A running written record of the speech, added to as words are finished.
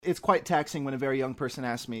It's quite taxing when a very young person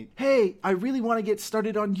asks me, hey, I really want to get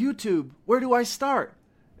started on YouTube. Where do I start?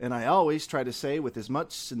 And I always try to say with as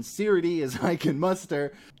much sincerity as I can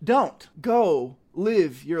muster, don't. Go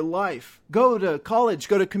live your life. Go to college.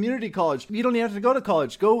 Go to community college. You don't even have to go to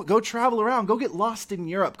college. Go travel around. Go get lost in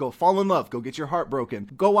Europe. Go fall in love. Go get your heart broken.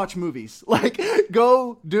 Go watch movies.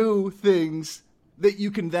 Go do things that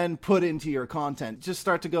you can then put into your content. Just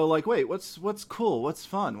start to go like, wait, what's cool? What's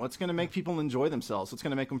fun? What's going to make people enjoy themselves? What's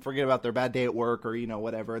going to make them forget about their bad day at work or,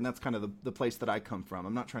 whatever. And that's kind of the place that I come from.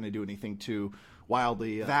 I'm not trying to do anything too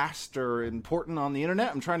wildly vast or important on the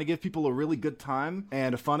internet. I'm trying to give people a really good time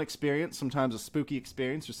and a fun experience, sometimes a spooky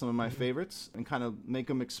experience are some of my favorites, and kind of make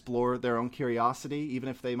them explore their own curiosity, even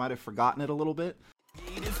if they might have forgotten it a little bit.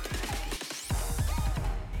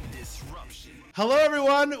 Hello,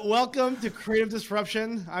 everyone. Welcome to Creative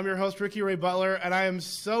Disruption. I'm your host, Ricky Ray Butler, and I am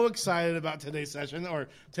so excited about today's session or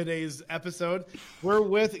today's episode. We're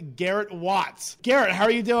with Garrett Watts. Garrett, how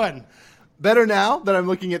are you doing? Better now that I'm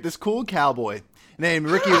looking at this cool cowboy named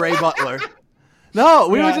Ricky Ray Butler. No,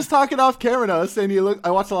 we were just talking off camera now, saying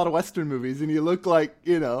I watch a lot of Western movies, and you look like,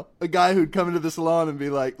 a guy who'd come into the salon and be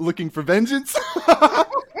like, looking for vengeance.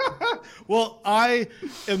 Well, I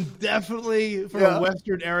am definitely from a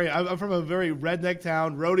Western area. I'm from a very redneck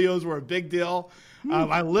town. Rodeos were a big deal.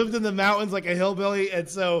 I lived in the mountains like a hillbilly, and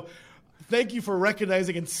so thank you for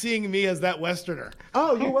recognizing and seeing me as that Westerner.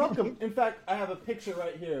 Oh, you're welcome. In fact, I have a picture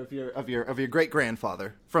right here of your great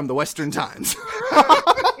grandfather from the Western Times.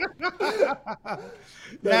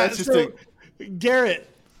 That's just Garrett.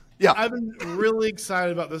 Yeah, I've been really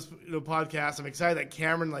excited about this podcast. I'm excited that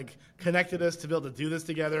Cameron connected us to be able to do this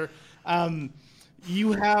together.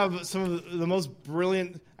 You have some of the most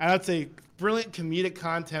brilliant, I would say, brilliant comedic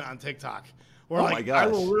content on TikTok. Where my gosh. I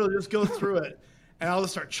will really just go through it, and I'll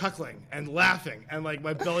just start chuckling and laughing, and my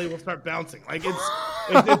belly will start bouncing.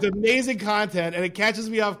 It's amazing content, and it catches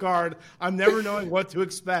me off guard. I'm never knowing what to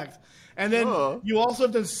expect. And then you also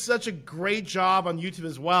have done such a great job on YouTube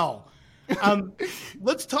as well.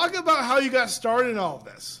 Let's talk about how you got started in all of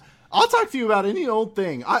this. I'll talk to you about any old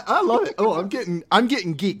thing. I love it. Oh, I'm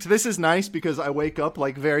getting geeked. This is nice because I wake up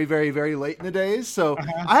very, very, very late in the days. So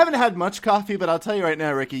I haven't had much coffee, but I'll tell you right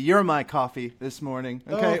now, Ricky, you're my coffee this morning,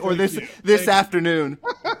 okay, or this afternoon.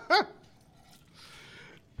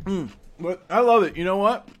 But I love it. You know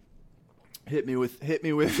what? Hit me with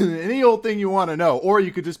any old thing you want to know, or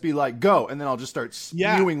you could just be like, go, and then I'll just start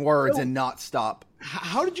spewing words and not stop.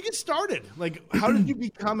 How did you get started? How did you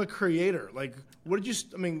become a creator?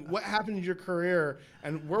 What happened in your career,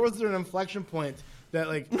 and where was there an inflection point that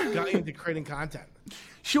got you into creating content?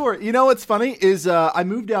 Sure. You know what's funny is I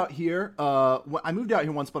moved out here.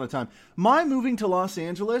 Once upon a time. My moving to Los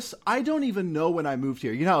Angeles, I don't even know when I moved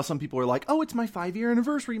here. You know how some people are like, oh, it's my 5-year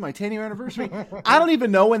anniversary, my 10-year anniversary. I don't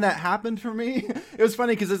even know when that happened for me. It was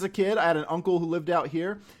funny because as a kid, I had an uncle who lived out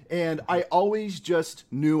here, and I always just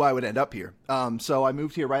knew I would end up here. So I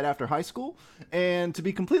moved here right after high school. And to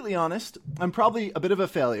be completely honest, I'm probably a bit of a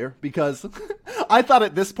failure because I thought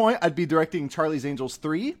at this point I'd be directing Charlie's Angels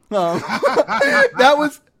 3.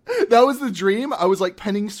 That was the dream. I was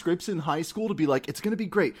penning scripts in high school to be like, it's going to be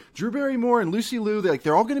great. Drew Barrymore and Lucy Liu,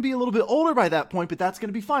 they're all going to be a little bit older by that point, but that's going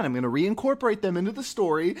to be fine. I'm going to reincorporate them into the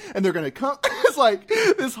story, and they're going to come. It's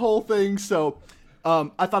this whole thing. So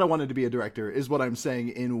I thought I wanted to be a director is what I'm saying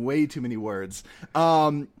in way too many words.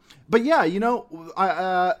 But yeah,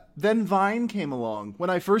 then Vine came along. When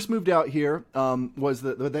I first moved out here, was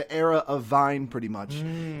the era of Vine pretty much.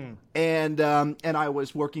 And I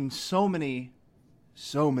was working so many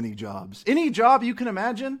jobs. Any job you can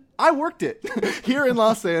imagine, I worked it here in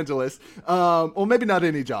Los Angeles. Well, maybe not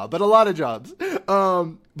any job, but a lot of jobs.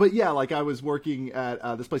 But yeah, I was working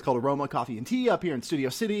at this place called Aroma Coffee and Tea up here in Studio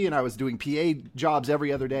City, and I was doing PA jobs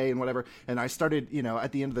every other day and whatever. And I started,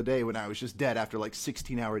 at the end of the day when I was just dead after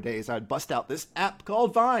 16-hour days, I'd bust out this app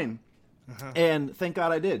called Vine. And thank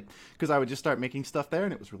God I did, because I would just start making stuff there,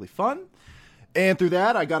 and it was really fun. And through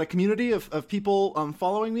that, I got a community of people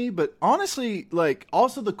following me. But honestly,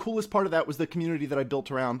 also the coolest part of that was the community that I built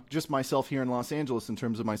around just myself here in Los Angeles in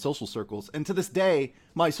terms of my social circles. And to this day,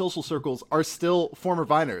 my social circles are still former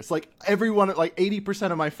Viners. Everyone,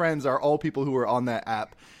 80% of my friends are all people who are on that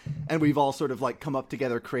app. And we've all sort of come up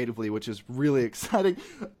together creatively, which is really exciting.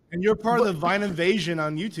 And you're part of the Vine invasion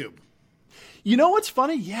on YouTube. You know what's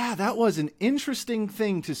funny? Yeah, that was an interesting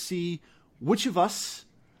thing to see which of us...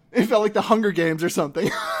 It felt like the Hunger Games or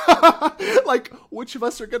something. Which of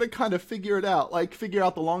us are going to kind of figure it out, figure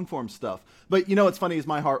out the long form stuff. But what's funny is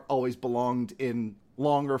my heart always belonged in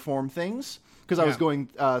longer form things. because I was going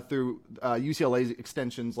through UCLA's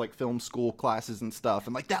extensions, like film school classes and stuff,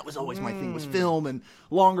 and like that was always my thing, was film and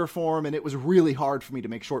longer form, and it was really hard for me to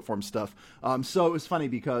make short form stuff. So it was funny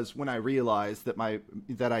because when I realized that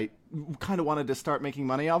I kind of wanted to start making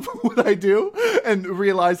money off of what I do, and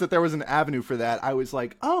realized that there was an avenue for that, I was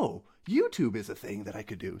like, oh, YouTube is a thing that I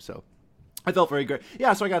could do. So I felt very great.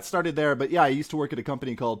 Yeah, so I got started there. But yeah, I used to work at a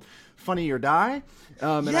company called Funny or Die.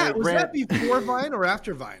 Was that before Vine or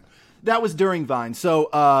after Vine? That was during Vine. So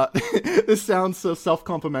this sounds so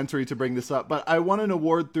self-complimentary to bring this up, but I won an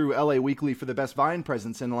award through LA Weekly for the best Vine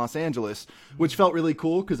presence in Los Angeles, which felt really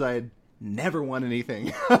cool because I had never won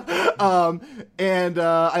anything. And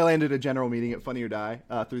I landed a general meeting at Funny or Die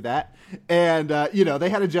through that. And, they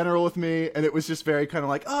had a general with me, and it was just very kind of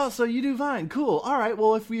like, oh, so you do Vine. Cool. All right.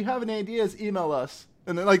 Well, if we have any ideas, email us.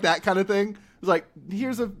 And then like that kind of thing. It was like,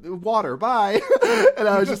 here's a water. Bye. And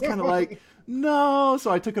I was just kind of like, no.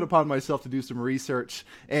 So I took it upon myself to do some research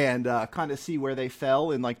and kind of see where they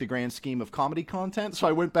fell in like the grand scheme of comedy content. So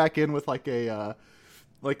I went back in with like a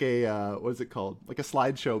what is it called? Like a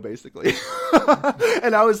slideshow, basically.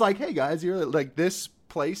 And I was like, hey guys, you're like this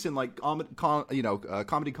place in like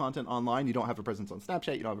comedy content online. You don't have a presence on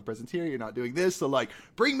Snapchat. You don't have a presence here. You're not doing this. So like,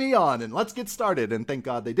 bring me on and let's get started. And thank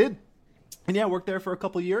God they did. And yeah, I worked there for a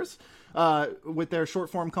couple years with their short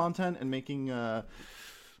form content and making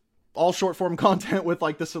all short form content with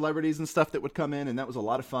like the celebrities and stuff that would come in. And that was a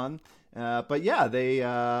lot of fun. But yeah, they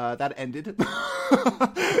that ended,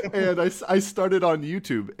 and I started on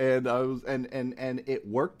YouTube, and I was and it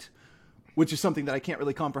worked, which is something that I can't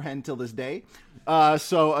really comprehend till this day.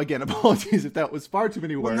 So again, apologies if that was far too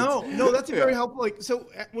many words. No, that's very helpful. Like, so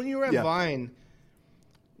when you were at Vine,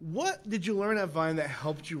 what did you learn at Vine that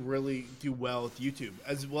helped you really do well with YouTube,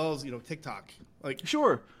 as well as TikTok? Like,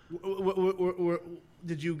 sure.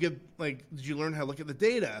 Did you learn how to look at the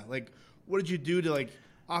data? Like, what did you do to like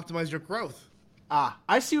optimize your growth?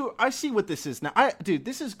 I see what this is now. Dude,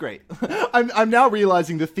 this is great. I'm now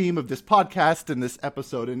realizing the theme of this podcast and this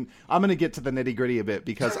episode, and I'm going to get to the nitty gritty a bit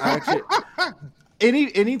because I actually,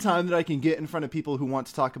 any time that I can get in front of people who want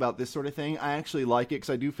to talk about this sort of thing, I actually like it because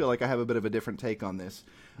I do feel like I have a bit of a different take on this.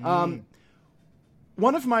 One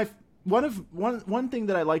thing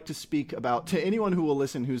that I like to speak about to anyone who will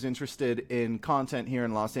listen who's interested in content here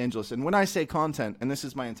in Los Angeles, and when I say content, and this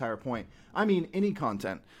is my entire point, I mean any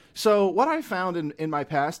content. So what I found in my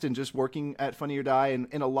past and just working at Funny or Die and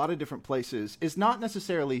in a lot of different places is not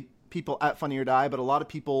necessarily people at Funny or Die, but a lot of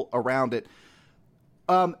people around it.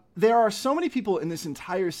 There are so many people in this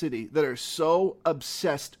entire city that are so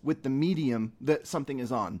obsessed with the medium that something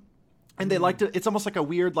is on. And they like to, it's almost like a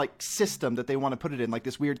weird like system that they want to put it in, like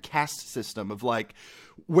this weird caste system of like,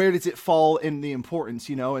 where does it fall in the importance,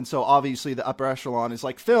 And so obviously the upper echelon is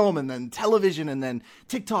like film and then television and then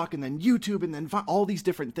TikTok and then YouTube and then all these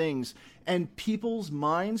different things. And people's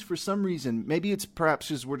minds, for some reason, maybe it's perhaps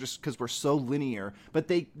because we're so linear, but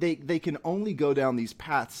they can only go down these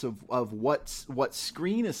paths of what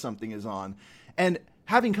screen is something is on. And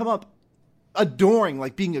having come up adoring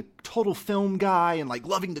like being a total film guy and like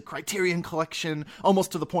loving the Criterion Collection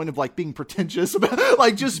almost to the point of like being pretentious about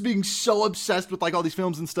like just being so obsessed with like all these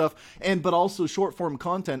films and stuff, but also short form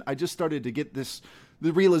content, I just started to get the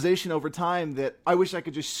realization over time that I wish I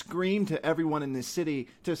could just scream to everyone in this city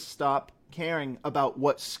to stop caring about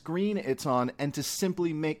what screen it's on and to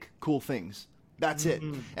simply make cool things. That's it.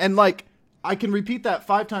 And like I can repeat that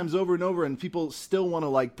 5 times over and over and people still want to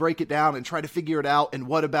like break it down and try to figure it out and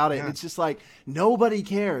what about it. Yeah. And it's just like, nobody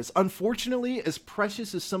cares. Unfortunately, as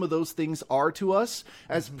precious as some of those things are to us,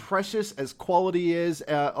 as precious as quality is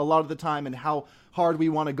a lot of the time and how hard we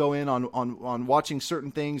want to go in on watching certain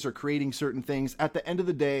things or creating certain things, at the end of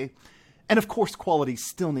the day, and of course quality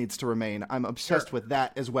still needs to remain. I'm obsessed with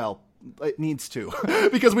that as well. It needs to,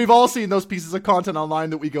 because we've all seen those pieces of content online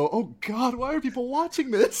that we go, oh God, why are people watching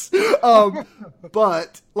this?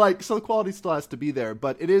 But like, so the quality still has to be there,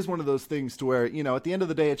 but it is one of those things to where, at the end of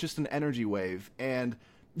the day, it's just an energy wave, and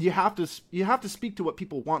you have to speak to what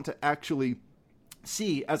people want to actually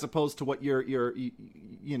see as opposed to what you're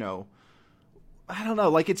I don't know,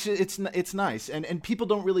 like it's nice, and people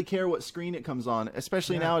don't really care what screen it comes on,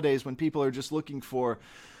 especially nowadays when people are just looking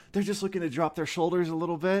to drop their shoulders a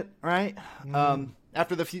little bit, right?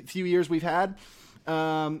 After the few years we've had.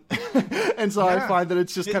 And so I find that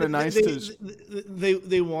it's just kind of nice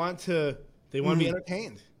they want to be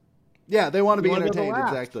entertained. Yeah, they want to be entertained,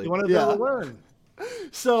 exactly. They want to be able to learn.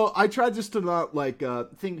 So I try just to not like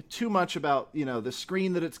think too much about the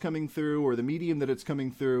screen that it's coming through or the medium that it's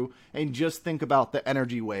coming through, and just think about the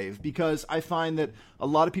energy wave, because I find that a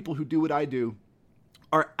lot of people who do what I do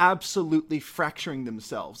are absolutely fracturing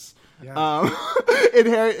themselves. Yeah. In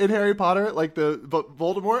Harry Potter, like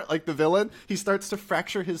Voldemort, like the villain, he starts to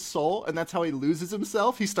fracture his soul, and that's how he loses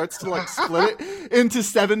himself. He starts to like split it into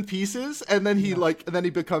 7 pieces, and then he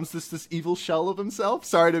becomes this evil shell of himself.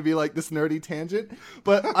 Sorry to be like this nerdy tangent,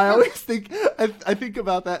 but I always think I think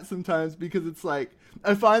about that sometimes because it's like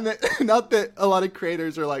I find that not that a lot of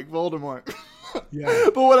creators are like Voldemort, Yeah.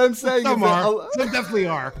 but what I'm saying Some is are. Some definitely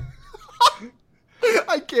are.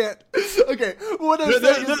 I can't. Okay, what I'm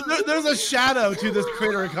saying is There's a shadow to this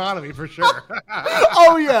creator economy for sure.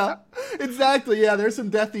 oh yeah, exactly. Yeah, there's some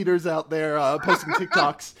Death Eaters out there posting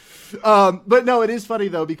TikToks. But no, it is funny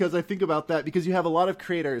though because I think about that because you have a lot of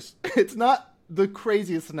creators. It's not the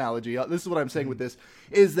craziest analogy. This is what I'm saying with this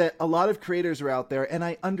is that a lot of creators are out there, and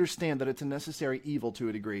I understand that it's a necessary evil to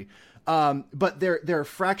a degree. But they're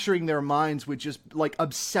fracturing their minds with just like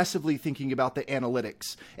obsessively thinking about the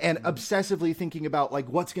analytics and obsessively thinking about like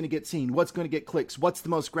what's going to get seen, what's going to get clicks, what's the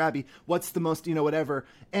most grabby, what's the most, whatever.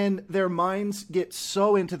 And their minds get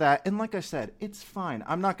so into that. And like I said, it's fine.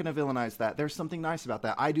 I'm not going to villainize that. There's something nice about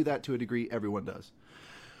that. I do that to a degree. Everyone does.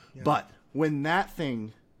 Yeah. But when that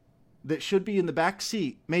thing that should be in the back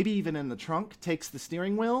seat, maybe even in the trunk, takes the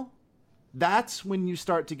steering wheel, that's when you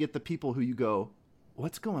start to get the people who you go,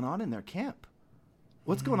 what's going on in their camp?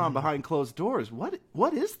 What's going on behind closed doors?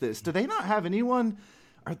 What is this? Do they not have anyone?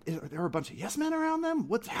 Are there a bunch of yes men around them?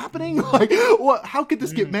 What's happening? Like, what? How could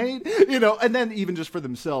this get made? And then even just for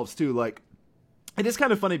themselves too. Like, it is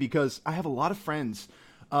kind of funny because I have a lot of friends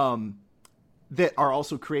that are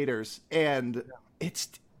also creators, and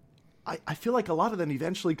I feel like a lot of them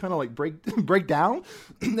eventually kind of like break down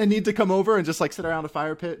and need to come over and just like sit around a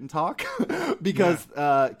fire pit and talk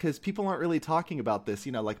because people aren't really talking about this,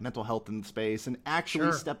 like mental health in space and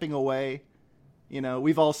actually stepping away.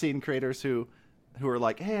 We've all seen creators who are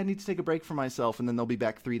like, hey, I need to take a break for myself. And then they'll be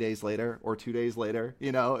back 3 days later or 2 days later.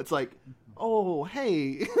 It's like, oh,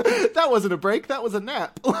 hey, that wasn't a break. That was a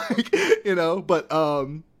nap.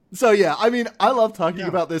 So, yeah, I mean, I love talking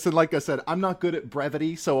about this. And like I said, I'm not good at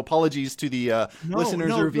brevity. So apologies to the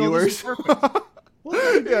listeners or viewers. Well,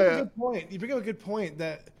 you bring up a good point. You bring up a good point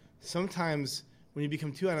that sometimes when you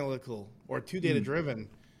become too analytical or too data-driven,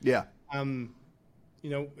 it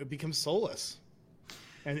becomes soulless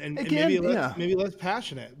and again, maybe less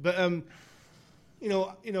passionate. But,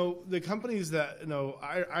 the companies that,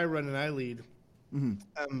 I run and I lead,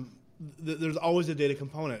 there's always a data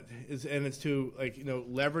component, and it's to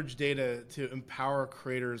leverage data to empower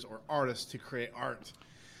creators or artists to create art,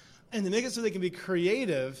 and to make it so they can be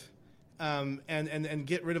creative, and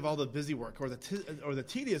get rid of all the busy work or the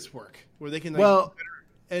tedious work where they can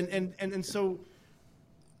and so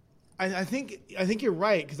I think you're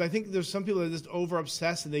right, because I think there's some people that are just over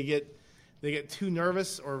obsessed and they get too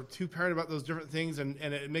nervous or too paranoid about those different things, and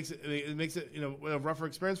it makes it a rougher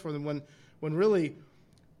experience for them when really,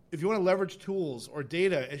 if you want to leverage tools or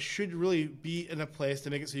data, it should really be in a place to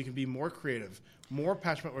make it so you can be more creative, more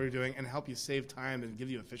passionate about what you're doing, and help you save time and give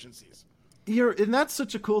you efficiencies. And that's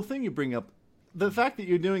such a cool thing you bring up. The fact that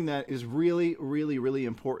you're doing that is really, really, really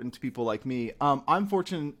important to people like me. I'm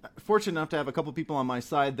fortunate enough to have a couple people on my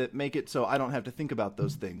side that make it so I don't have to think about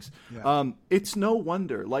those things. Yeah. It's no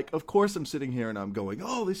wonder. Like, of course I'm sitting here and I'm going,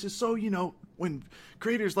 oh, this is so, when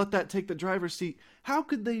creators let that take the driver's seat, how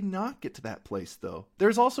could they not get to that place, though?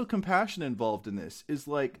 There's also compassion involved in this. Is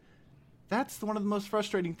like, that's one of the most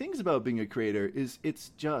frustrating things about being a creator is it's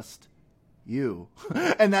just you.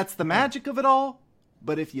 And that's the magic of it all.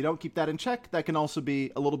 But if you don't keep that in check, that can also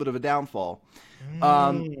be a little bit of a downfall.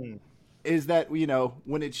 Is that,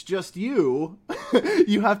 when it's just you,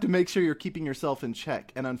 you have to make sure you're keeping yourself in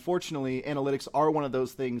check. And unfortunately, analytics are one of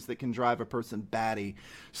those things that can drive a person batty.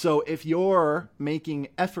 So if you're making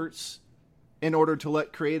efforts in order to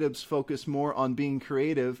let creatives focus more on being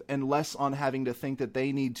creative and less on having to think that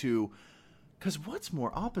they need to, because what's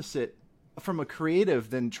more opposite from a creative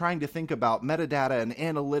than trying to think about metadata and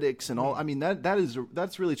analytics and all. I mean,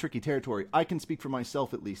 that's really tricky territory. I can speak for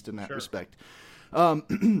myself, at least in that respect.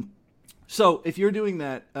 So if you're doing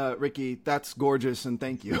that, Ricky, that's gorgeous, and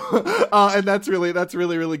thank you. And that's really,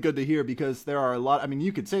 really good to hear, because there are a lot. I mean,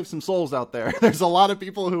 you could save some souls out there. There's a lot of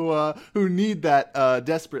people who need that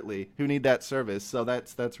desperately, who need that service. So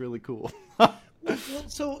that's really cool.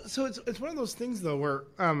 So it's one of those things though where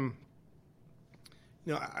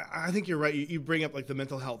I think you're right. You bring up like the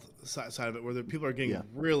mental health side of it, where the people are getting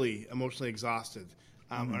really emotionally exhausted,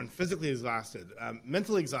 and physically exhausted,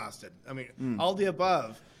 mentally exhausted. I mean, all the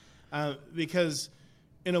above, because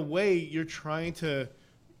in a way you're trying to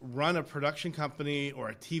run a production company or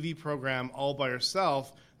a TV program all by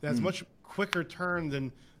yourself. That's much quicker turn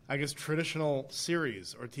than I guess, traditional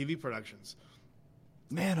series or TV productions.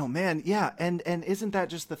 Man, oh man, yeah, and isn't that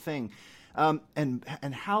just the thing, and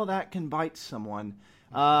how that can bite someone.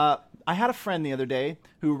 I had a friend the other day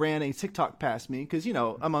who ran a TikTok past me because,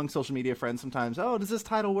 among social media friends sometimes, oh, does this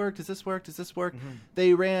title work? Does this work? Does this work? Mm-hmm.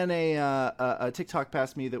 They ran a TikTok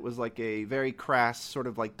past me that was like a very crass sort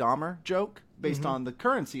of like Dahmer joke based on the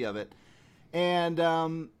currency of it, and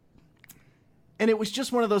it was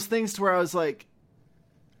just one of those things to where I was like,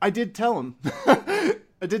 I did tell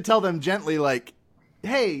them gently, like,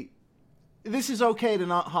 hey, this is okay to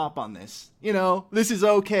not hop on this. This is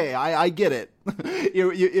okay. I get it.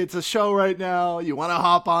 It's a show right now. You want to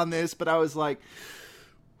hop on this, but I was like,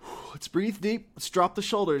 let's breathe deep. Let's drop the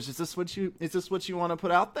shoulders. Is this what you want to put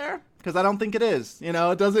out there? Because I don't think it is. It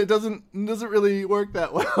doesn't really work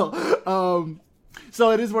that well.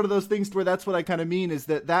 So it is one of those things where that's what I kind of mean is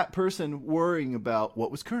that person worrying about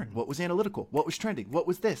what was current, what was analytical, what was trending, what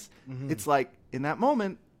was this. Mm-hmm. It's like in that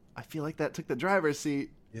moment, I feel like that took the driver's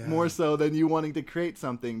seat. Yeah. More so than you wanting to create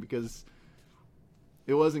something because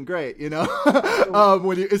it wasn't great,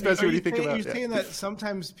 especially when you think about it. You're saying that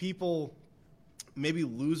sometimes people maybe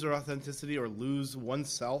lose their authenticity or lose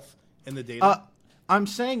oneself in the data? I'm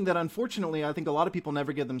saying that unfortunately, I think a lot of people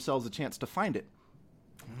never give themselves a chance to find it.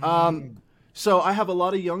 So I have a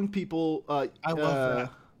lot of young people. I love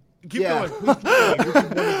that. Keep going.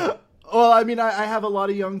 Well, I mean, I have a lot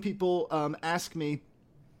of young people ask me.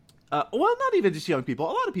 Well, not even just young people,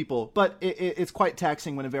 a lot of people, but it's quite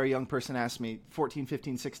taxing when a very young person asks me, 14,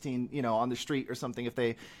 15, 16, on the street or something,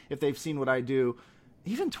 if they've seen what I do,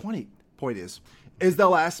 even 20, point is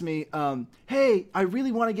they'll ask me, hey, I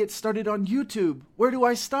really want to get started on YouTube. Where do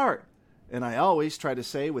I start? And I always try to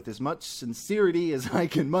say with as much sincerity as I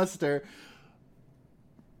can muster,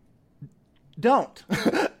 don't.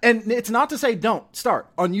 And it's not to say don't start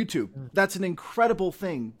on YouTube. That's an incredible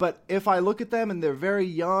thing. But if I look at them and they're very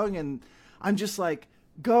young and I'm just like,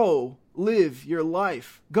 go live your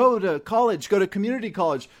life, go to college, go to community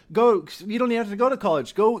college, you don't even have to go to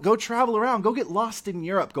college, go travel around, go get lost in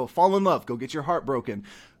Europe, go fall in love, go get your heart broken,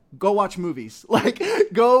 go watch movies, like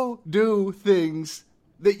go do things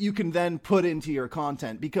that you can then put into your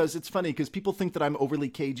content. Because it's funny because people think that I'm overly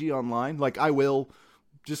cagey online. Like I will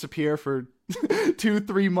disappear for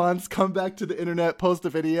 2-3 months, come back to the internet, post a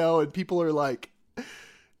video, and people are like,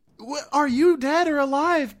 are you dead or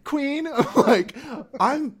alive, Queen? I'm like,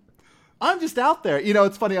 I'm just out there.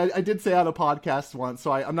 It's funny. I did say on a podcast once,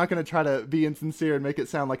 so I'm not going to try to be insincere and make it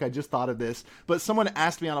sound like I just thought of this. But someone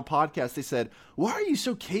asked me on a podcast, they said, why are you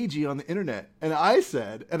so cagey on the internet? And I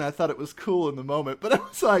said, and I thought it was cool in the moment, but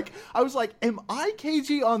I was like, am I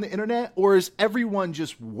cagey on the internet or is everyone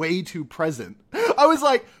just way too present? I was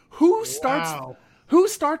like, who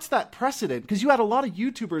starts that precedent? Because you had a lot of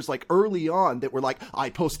YouTubers like early on that were like, I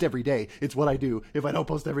post every day. It's what I do. If I don't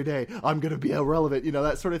post every day, I'm going to be irrelevant,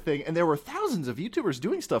 that sort of thing. And there were thousands of YouTubers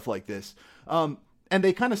doing stuff like this. And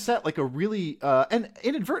they kind of set like a really, and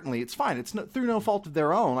inadvertently, it's fine. It's through no fault of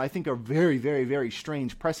their own. I think a very, very, very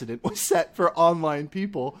strange precedent was set for online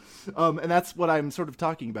people. And that's what I'm sort of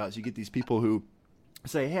talking about is you get these people who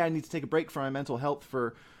say, hey, I need to take a break from my mental health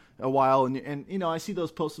for a while, and I see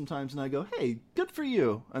those posts sometimes and I go, hey, good for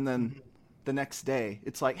you. And then the next day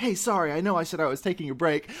it's like, hey, sorry, I know I said I was taking a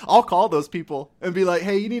break. I'll call those people and be like,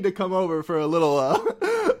 hey, you need to come over for a little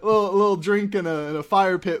little drink in a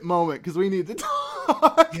fire pit moment because we need to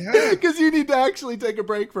talk. Because you need to actually take a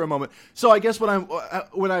break for a moment. So I guess when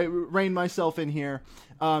I rein myself in here,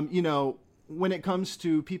 when it comes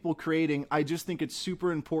to people creating, I just think it's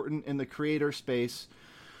super important in the creator space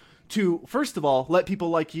to, first of all, let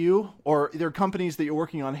people like you or their companies that you're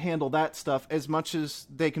working on handle that stuff as much as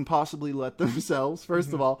they can possibly let themselves,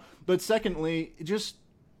 first of all. But secondly, just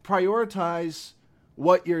prioritize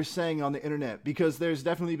what you're saying on the internet, because there's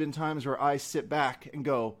definitely been times where I sit back and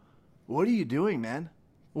go, what are you doing, man?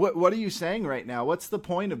 What are you saying right now? What's the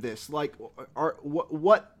point of this? Like,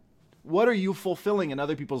 what are you fulfilling in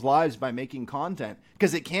other people's lives by making content?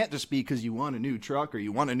 Because it can't just be because you want a new truck or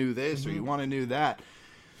you want a new this or you want a new that.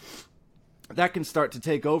 That can start to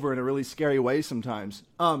take over in a really scary way sometimes.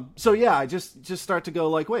 So yeah, I just start to go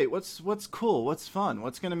like, wait, what's cool? What's fun?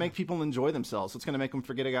 What's going to make people enjoy themselves? What's going to make them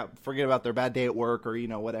forget about their bad day at work or,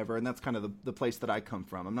 whatever. And that's kind of the place that I come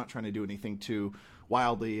from. I'm not trying to do anything too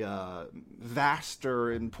wildly vast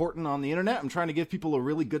or important on the internet. I'm trying to give people a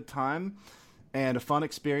really good time and a fun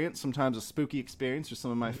experience, sometimes a spooky experience are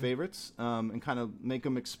some of my favorites, and kind of make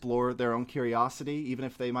them explore their own curiosity, even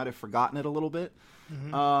if they might have forgotten it a little bit.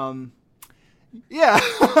 Yeah,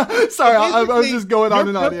 sorry, I was just going on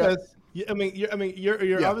and on. Yeah.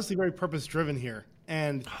 You're obviously very purpose driven here,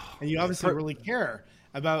 and you obviously really care.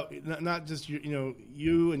 about not just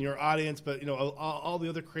you and your audience, but all the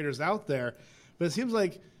other creators out there. But it seems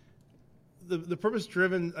like the purpose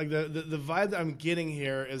driven, like the vibe that I'm getting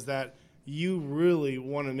here is that you really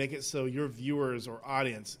want to make it so your viewers or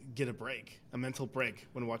audience get a mental break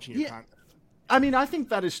when watching your content. I mean, I think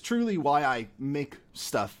that is truly why I make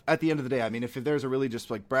stuff at the end of the day. I mean, if there's a really just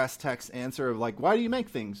like brass tacks answer of like, why do you make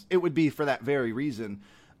things? It would be for that very reason.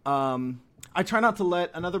 I try not to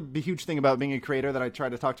let another huge thing about being a creator that I try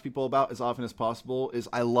to talk to people about as often as possible is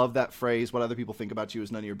I love that phrase. What other people think about you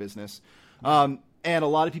is none of your business. And a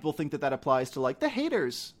lot of people think that applies to like the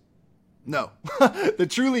haters. No, the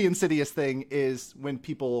truly insidious thing is when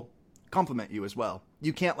people compliment you as well.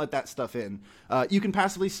 You can't let that stuff in. You can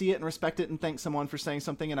passively see it and respect it and thank someone for saying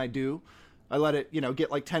something, and I do. I let it,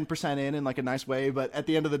 get like 10% in like a nice way, but at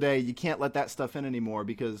the end of the day, you can't let that stuff in anymore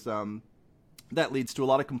because that leads to a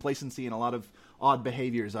lot of complacency and a lot of odd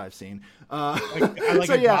behaviors I've seen.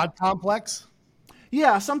 God complex?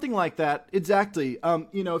 Yeah, something like that. Exactly.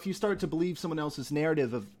 If you start to believe someone else's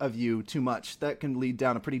narrative of you too much, that can lead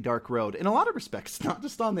down a pretty dark road. In a lot of respects, not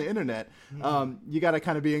just on the internet. You got to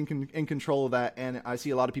kind of be in control of that. And I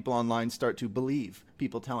see a lot of people online start to believe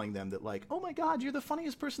people telling them that, like, oh my God, you're the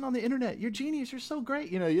funniest person on the internet. You're genius. You're so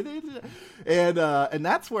great. And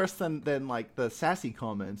that's worse than like the sassy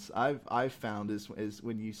comments I've found is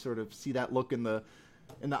when you sort of see that look in the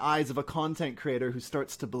eyes of a content creator who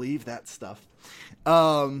starts to believe that stuff.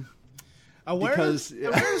 Awareness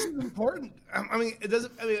is important. I mean, it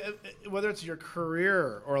doesn't. I mean, whether it's your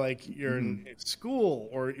career or like you're in school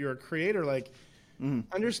or you're a creator, like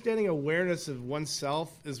understanding awareness of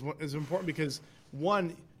oneself is important because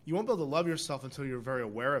one, you won't be able to love yourself until you're very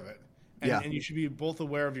aware of it, and you should be both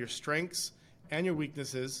aware of your strengths and your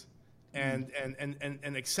weaknesses, and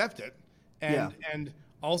accept it, and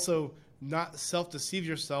also not self-deceive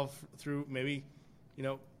yourself through maybe,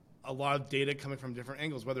 a lot of data coming from different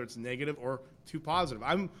angles, whether it's negative or too positive.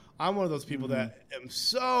 I'm one of those people that am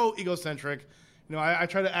so egocentric. I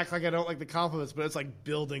try to act like I don't like the compliments, but it's like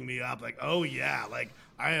building me up. Like, oh yeah, like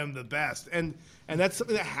I am the best, and that's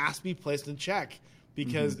something that has to be placed in check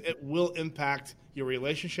because it will impact your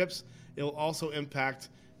relationships. It'll also impact,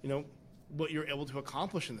 what you're able to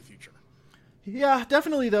accomplish in the future. Yeah,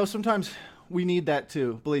 definitely. Though sometimes we need that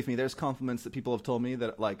too. Believe me, there's compliments that people have told me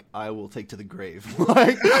that like I will take to the grave.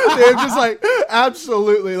 Like they're just like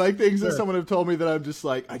absolutely like things that someone have told me that I'm just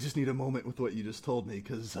like I just need a moment with what you just told me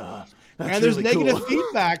because that's and there's really negative cool.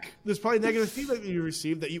 feedback. There's probably negative feedback that you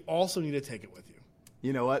receive that you also need to take it with you.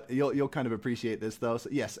 You know what? You'll kind of appreciate this though. So,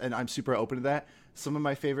 yes, and I'm super open to that. Some of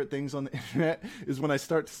my favorite things on the internet is when I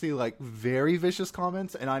start to see like very vicious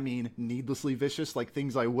comments, and I mean needlessly vicious, like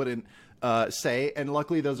things I wouldn't say. And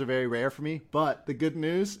luckily, those are very rare for me. But the good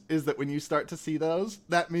news is that when you start to see those,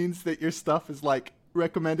 that means that your stuff is like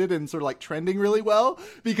recommended and sort of like trending really well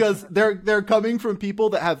because they're coming from people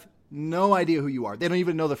that have no idea who you are. They don't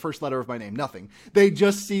even know the first letter of my name. Nothing. They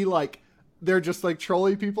just see like. They're just like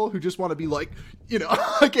trolly people who just want to be like,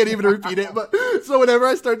 I can't even repeat it. But so whenever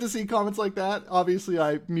I start to see comments like that, obviously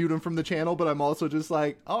I mute them from the channel, but I'm also just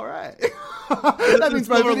like, all right. That means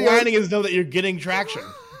my lining is know that you're getting traction.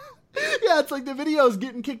 Yeah, it's like the video is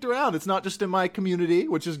getting kicked around. It's not just in my community,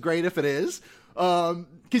 which is great if it is.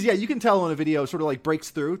 Because, you can tell when a video sort of like breaks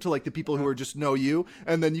through to like the people who are just know you.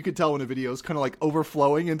 And then you can tell when a video is kind of like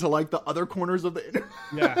overflowing into like the other corners of the internet.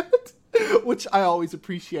 Yeah. Which I always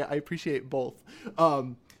appreciate. I appreciate both. But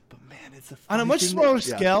man, it's on a much smaller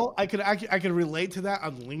scale. I could relate to that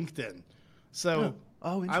on LinkedIn. So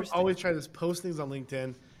I'm always trying to post things on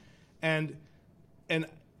LinkedIn, and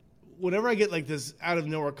whenever I get like this out of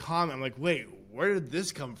nowhere comment, I'm like, wait, where did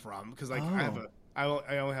this come from? Because like I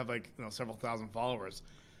only have like several thousand followers.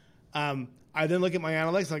 I then look at my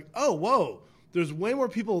analytics like, oh whoa. There's way more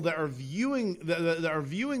people that are viewing that are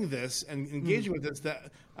viewing this and engaging with this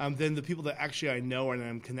than the people that actually I know and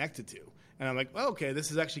I'm connected to. And I'm like, oh, okay,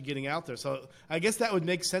 this is actually getting out there. So I guess that would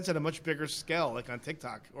make sense at a much bigger scale, like on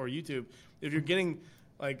TikTok or YouTube. If you're getting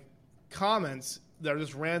like comments that are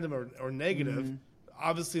just random or negative,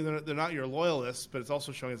 obviously they're not your loyalists, but it's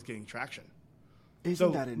also showing it's getting traction.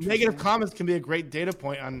 Isn't that interesting? Negative comments can be a great data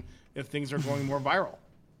point on if things are going more viral.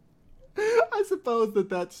 I suppose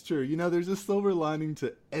that's true. There's a silver lining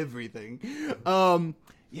to everything.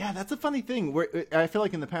 Yeah, that's a funny thing. I feel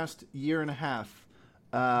like in the past year and a half,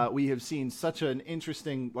 we have seen such an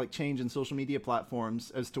interesting like change in social media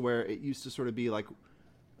platforms as to where it used to sort of be like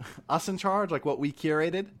us in charge, like what we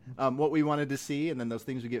curated, what we wanted to see, and then those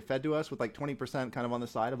things would get fed to us with like 20% kind of on the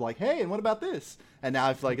side of like, hey, and what about this? And now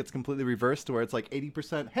I feel like it's completely reversed to where it's like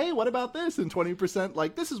 80%, hey, what about this? And 20%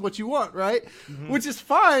 like, this is what you want, right? Which is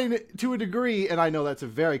fine to a degree, and I know that's a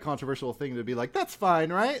very controversial thing to be like, that's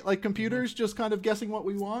fine, right? Like computers just kind of guessing what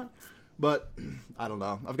we want. But I don't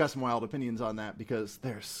know. I've got some wild opinions on that because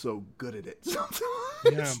they're so good at it sometimes.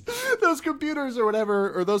 Yeah. Those computers or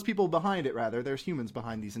whatever, or those people behind it, rather, there's humans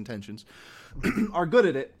behind these intentions, are good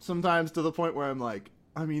at it sometimes to the point where I'm like,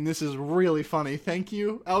 I mean, this is really funny. Thank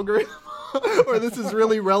you, algorithm. Or this is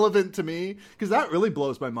really relevant to me. Because that really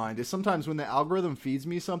blows my mind is sometimes when the algorithm feeds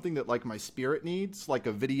me something that like my spirit needs, like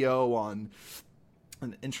a video on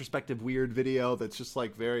an introspective, weird video that's just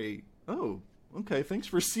like very, okay, thanks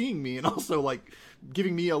for seeing me and also like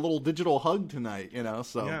giving me a little digital hug tonight, you know?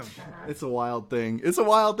 So It's a wild thing. It's a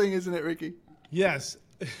wild thing, isn't it, Ricky? Yes,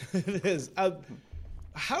 it is.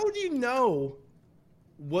 How do you know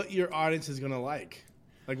what your audience is going to like?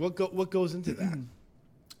 Like what goes into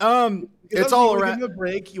that? It's all around. Give them a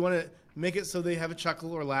break. You want to make it so they have a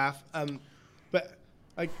chuckle or laugh. But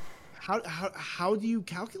like, how do you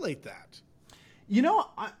calculate that? You know,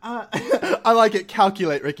 I like it.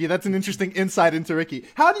 Calculate, Ricky. That's an interesting insight into Ricky.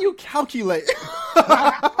 How do you calculate?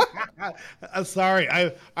 I'm sorry.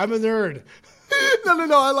 I'm a nerd.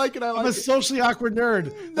 No. I like it. I'm a socially awkward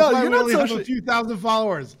nerd. No, you're not socially. Have a few thousand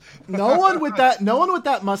followers. No one with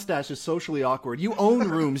that mustache is socially awkward. You own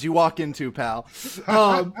rooms you walk into, pal.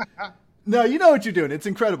 No, you know what you're doing. It's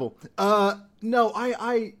incredible. No,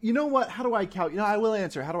 I. You know what? How do I calculate? I will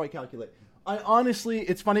answer. How do I calculate? I honestly,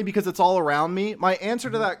 it's funny because it's all around me. My answer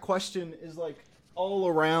to that question is like all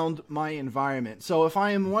around my environment. So if I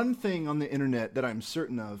am one thing on the internet that I'm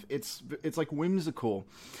certain of, it's like whimsical.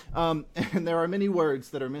 And there are many words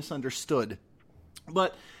that are misunderstood.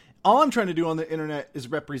 But all I'm trying to do on the internet is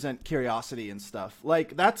represent curiosity and stuff.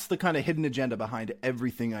 Like that's the kind of hidden agenda behind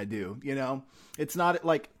everything I do, you know? It's not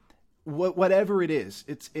like whatever it is.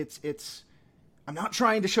 It's I'm not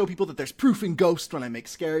trying to show people that there's proof in ghosts when I make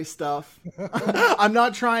scary stuff. I'm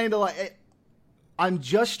not trying to I'm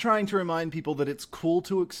just trying to remind people that it's cool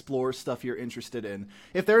to explore stuff you're interested in.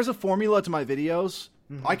 If there's a formula to my videos,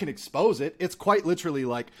 I can expose it. It's quite literally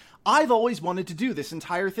like, I've always wanted to do this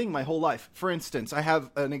entire thing my whole life. For instance, I have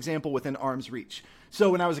an example within arm's reach.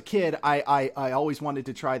 So when I was a kid, I always wanted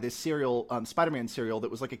to try this cereal, Spider-Man cereal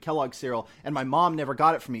that was like a Kellogg cereal, and my mom never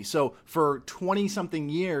got it for me. So for 20-something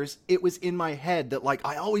years, it was in my head that like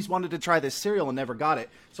I always wanted to try this cereal and never got it.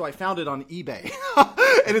 So I found it on eBay,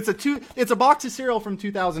 and it's a box of cereal from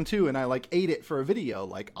 2002, and I like ate it for a video.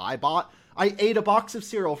 Like I ate a box of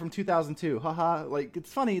cereal from 2002. Haha, like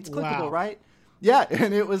it's funny, it's clickable, right? Yeah,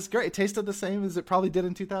 and it was great. It tasted the same as it probably did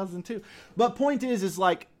in 2002. But point is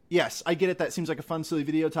like, yes, I get it. That seems like a fun, silly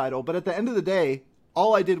video title. But at the end of the day,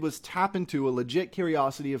 all I did was tap into a legit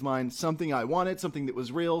curiosity of mine, something I wanted, something that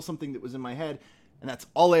was real, something that was in my head. And that's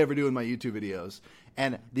all I ever do in my YouTube videos.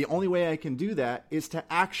 And the only way I can do that is to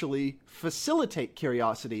actually facilitate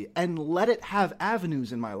curiosity and let it have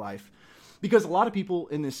avenues in my life. Because a lot of people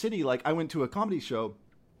in this city, like I went to a comedy show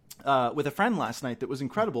with a friend last night that was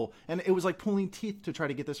incredible. And it was like pulling teeth to try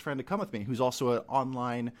to get this friend to come with me, who's also an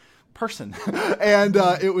online person. And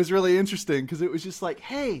it was really interesting because it was just like,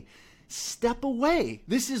 hey, step away.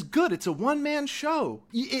 This is good. It's a one-man show.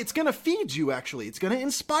 It's going to feed you, actually. It's going to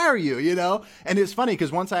inspire you, you know? And it's funny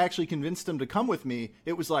because once I actually convinced him to come with me,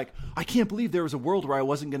 it was like, I can't believe there was a world where I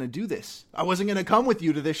wasn't going to do this. I wasn't going to come with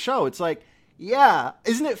you to this show. It's like, yeah.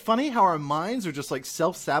 Isn't it funny how our minds are just like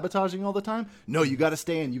self-sabotaging all the time? No, you got to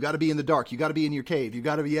stay in. You got to be in the dark. You got to be in your cave. You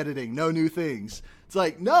got to be editing. No new things. It's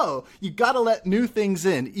like, no, you got to let new things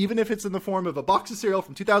in, even if it's in the form of a box of cereal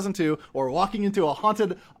from 2002 or walking into a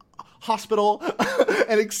haunted hospital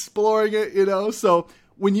and exploring it, you know? So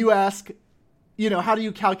when you ask, you know, how do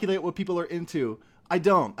you calculate what people are into? I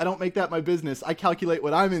don't make that my business. I calculate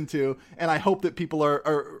what I'm into, and I hope that people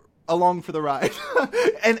are along for the ride.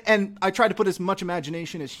 and I try to put as much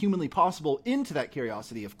imagination as humanly possible into that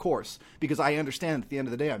curiosity, of course, because I understand at the end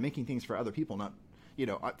of the day, I'm making things for other people, not, you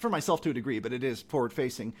know, for myself to a degree, but it is forward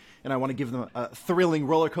facing, and I want to give them a thrilling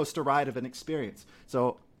roller coaster ride of an experience.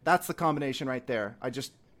 So that's the combination right there. I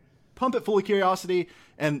just pump it full of curiosity,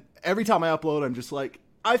 and every time I upload, I'm just like,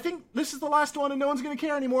 I think this is the last one and no one's going to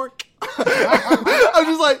care anymore. I'm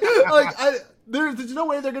just like there's no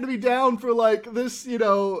way they're going to be down for like this, you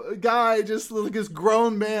know, guy, just like this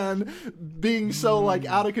grown man being so like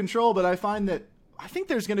out of control. But I find that I think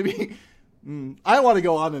there's going to be, I want to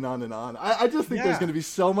go on and on and on. I just think there's going to be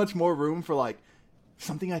so much more room for like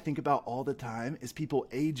something I think about all the time is people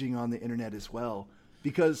aging on the internet as well.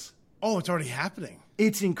 Because Oh, it's already happening.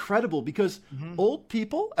 It's incredible because old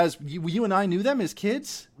people, as you and I knew them as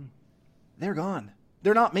kids, they're gone.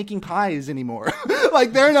 They're not making pies anymore.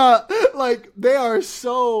 Like, they're not, like, they are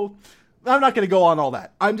so... I'm not going to go on all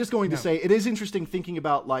that. I'm just going to say it is interesting thinking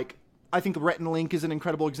about, like, I think Rhett and Link is an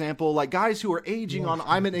incredible example. Like, guys who are aging on...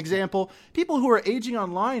 I'm an example. People who are aging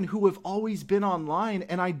online who have always been online.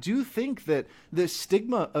 And I do think that the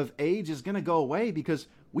stigma of age is going to go away because...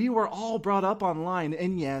 we were all brought up online,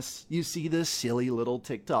 and yes, you see the silly little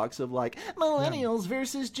TikToks of, like, millennials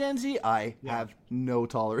versus Gen Z. I have no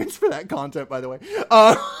tolerance for that content, by the way.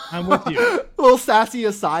 I'm with you. A little sassy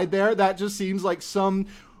aside there, that just seems like some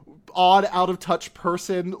odd, out-of-touch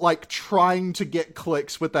person, like, trying to get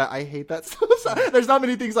clicks with that. I hate that stuff. There's not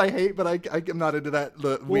many things I hate, but I'm not into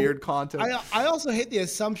that weird content. I also hate the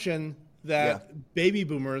assumption that baby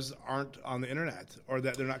boomers aren't on the internet, or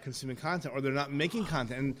that they're not consuming content, or they're not making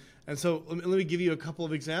content. And so let me give you a couple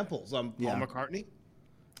of examples. Paul McCartney,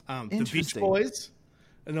 the Beach Boys,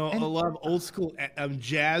 a lot of old school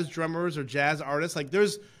jazz drummers or jazz artists. Like,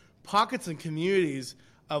 there's pockets and communities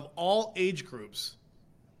of all age groups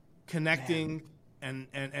connecting and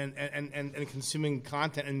consuming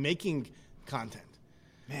content and making content.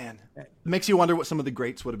 Man, it makes you wonder what some of the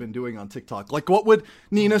greats would have been doing on TikTok. Like, what would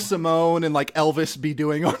Nina Simone and, like, Elvis be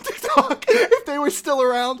doing on TikTok if they were still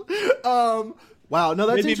around? Wow, no,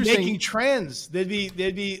 that's interesting. They'd be making trends. They'd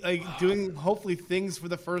be like doing hopefully things for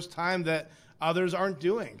the first time that others aren't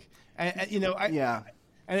doing. And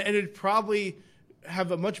it'd probably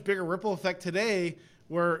have a much bigger ripple effect today,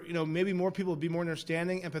 where maybe more people would be more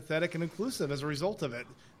understanding, empathetic, and inclusive as a result of it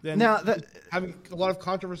than having a lot of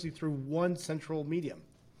controversy through one central medium.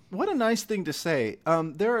 What a nice thing to say.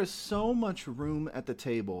 There is so much room at the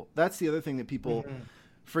table. That's the other thing that people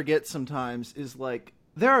forget sometimes is, like,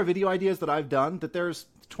 there are video ideas that I've done that there's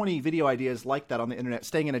 20 video ideas like that on the internet.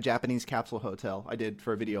 Staying in a Japanese capsule hotel, I did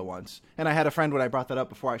for a video once. And I had a friend when I brought that up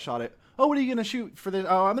before I shot it. Oh, what are you going to shoot for this?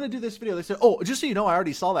 Oh, I'm going to do this video. They said, oh, just so you know, I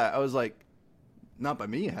already saw that. I was like, not by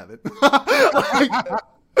me, you haven't.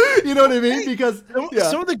 You know what I mean? Because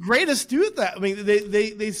some of the greatest do that. I mean,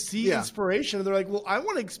 they see inspiration and they're like, well, I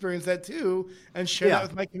want to experience that too and share that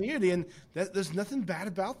with my community. And there's nothing bad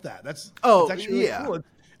about that. That's actually really cool.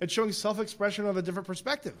 It's showing self-expression of a different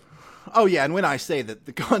perspective. Oh, yeah. And when I say that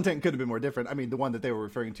the content could have been more different, I mean, the one that they were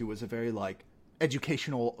referring to was a very, like,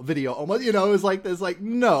 educational video almost. It was like this, like,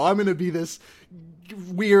 no, I'm going to be this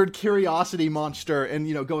weird curiosity monster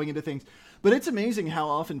and, going into things. But it's amazing how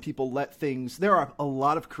often people let things... There are a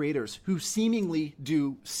lot of creators who seemingly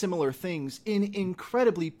do similar things in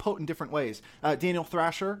incredibly potent different ways. Daniel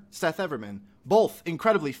Thrasher, Seth Everman, both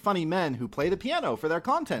incredibly funny men who play the piano for their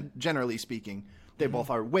content, generally speaking. They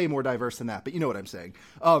both are way more diverse than that, but you know what I'm saying.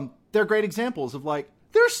 They're great examples of, like,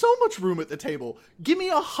 there's so much room at the table. Give me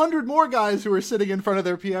 100 more guys who are sitting in front of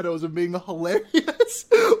their pianos and being hilarious.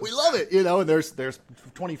 We love it, And there's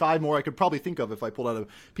 25 more I could probably think of if I pulled out a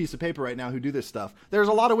piece of paper right now who do this stuff. There's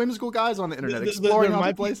a lot of whimsical guys on the internet exploring all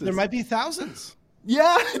the places. There might be thousands.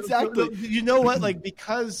 Yeah, exactly. You know what? Like,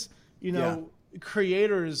 because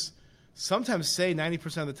creators sometimes say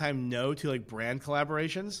 90% of the time no to, like, brand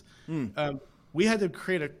collaborations. We had to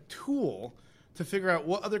create a tool to figure out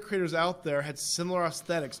what other creators out there had similar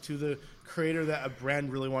aesthetics to the creator that a brand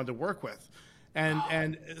really wanted to work with.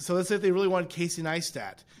 And so let's say if they really wanted Casey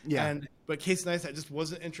Neistat. But Casey Neistat just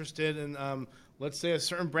wasn't interested in, let's say, a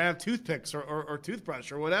certain brand of toothpicks or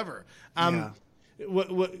toothbrush or whatever.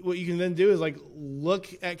 What you can then do is, like, look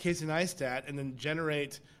at Casey Neistat and then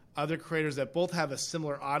generate other creators that both have a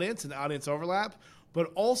similar audience and audience overlap, but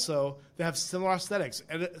also they have similar aesthetics,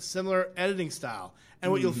 similar editing style. And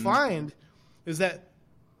what you'll find is that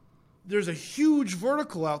there's a huge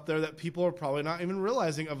vertical out there that people are probably not even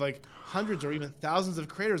realizing of, like, hundreds or even thousands of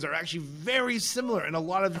creators that are actually very similar in a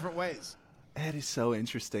lot of different ways. That is so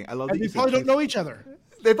interesting. I love that. They probably don't know each other.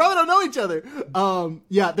 They probably don't know each other.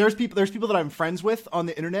 There's people that I'm friends with on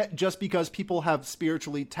the internet just because people have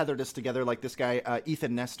spiritually tethered us together. Like this guy,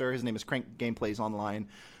 Ethan Nestor. His name is Crank Gameplays online.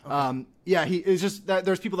 Okay. He is just that.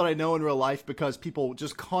 There's people that I know in real life because people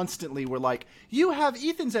just constantly were like, "You have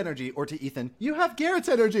Ethan's energy," or to Ethan, "You have Garrett's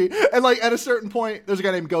energy." And, like, at a certain point, there's a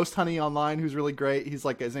guy named Ghost Honey online who's really great. He's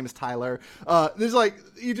like, his name is Tyler. There's, like,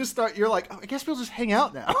 you're like, oh, I guess we'll just hang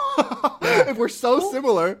out now if we're so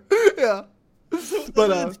similar. Yeah.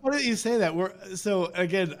 But it's funny that you say that.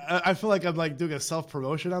 Again, I feel like I'm, like, doing a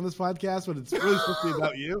self-promotion on this podcast, but it's really supposed to be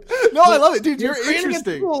about you. No, I love it, dude. You're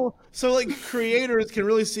interesting. So, like, creators can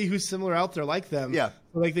really see who's similar out there like them. Yeah.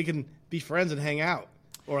 So, like, they can be friends and hang out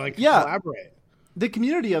or, like, collaborate. The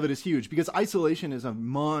community of it is huge because isolation is a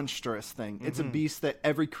monstrous thing. It's a beast that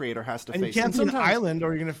every creator has to And face. you can't be an island, or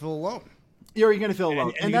you're going to feel alone. You're going to feel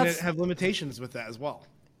alone, and you're going to have limitations with that as well.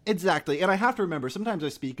 Exactly. And I have to remember, sometimes I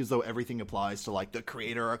speak as though everything applies to like the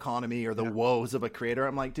creator economy or the woes of a creator.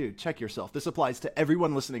 I'm like, dude, check yourself. This applies to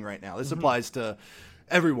everyone listening right now. This applies to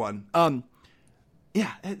everyone.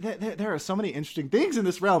 Yeah, there are so many interesting things in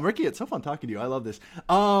this realm. Ricky, it's so fun talking to you. I love this.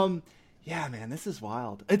 Yeah, man, this is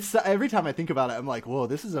wild. It's every time I think about it, I'm like, whoa,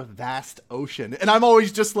 this is a vast ocean. And I'm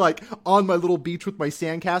always just like on my little beach with my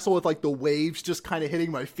sandcastle with like the waves just kind of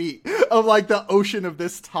hitting my feet of like the ocean of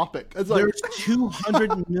this topic. It's like, there's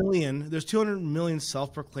 200 million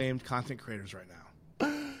self-proclaimed content creators right now.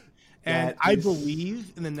 And I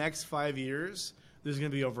believe in the next 5 years, there's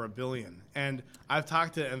going to be over 1 billion. And I've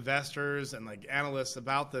talked to investors and like analysts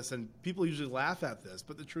about this, and people usually laugh at this.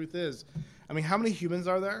 But the truth is, I mean, how many humans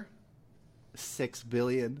are there? 6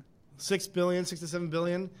 billion. 6 billion, 6 to 7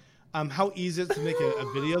 billion. How easy is it to make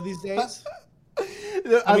a video these days?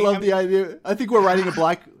 I love the idea. I think we're writing a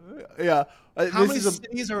black. Yeah. How many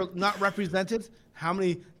cities are not represented? How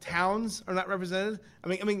many towns are not represented? I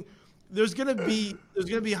mean, there's gonna be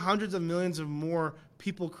hundreds of millions of more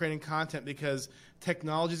people creating content because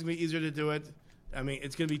technology is gonna be easier to do it. I mean,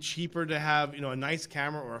 it's gonna be cheaper to have a nice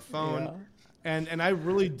camera or a phone. Yeah. And I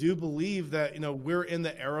really do believe that we're in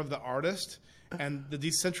the era of the artist, and the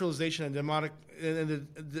decentralization and demonic and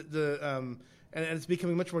it's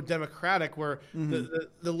becoming much more democratic, where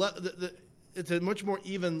it's a much more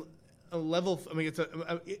even level. I mean, it's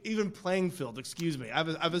a even playing field. Excuse me, I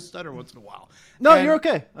have a stutter once in a while. No, you're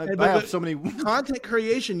okay. I have so many. Content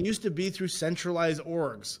creation used to be through centralized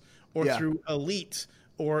orgs or through elite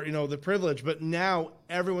or the privilege, but now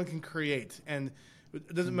everyone can create. And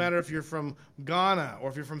it doesn't matter if you're from Ghana or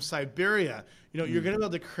if you're from Siberia. You're going to be able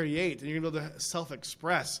to create, and you're going to be able to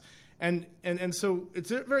self-express. And so it's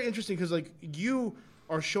very interesting because like you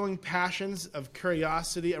are showing passions of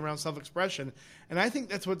curiosity around self-expression, and I think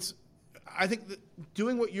that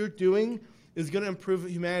doing what you're doing is going to improve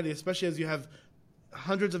humanity, especially as you have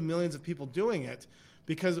hundreds of millions of people doing it,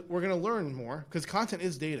 because we're going to learn more, because content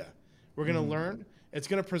is data. We're going to learn. It's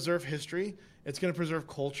going to preserve history. It's going to preserve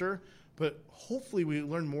culture. But hopefully we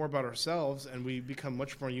learn more about ourselves and we become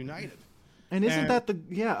much more united. And isn't that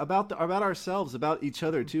about ourselves, about each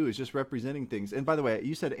other too, is just representing things. And by the way,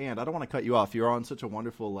 you said I don't want to cut you off. You're on such a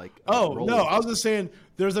wonderful roll. No, I was just saying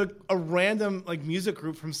there's a random music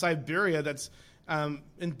group from Siberia that's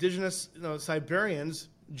indigenous Siberians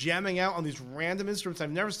jamming out on these random instruments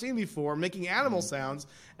I've never seen before, making animal sounds,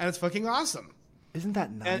 and it's fucking awesome. Isn't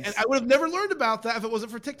that nice? And I would have never learned about that if it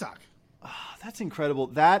wasn't for TikTok. Oh, that's incredible.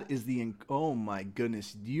 That is oh my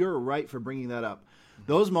goodness. You're right for bringing that up.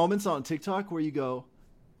 Those moments on TikTok where you go,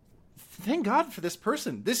 thank God for this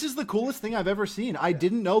person. This is the coolest thing I've ever seen. I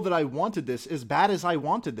didn't know that I wanted this as bad as I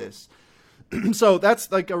wanted this. So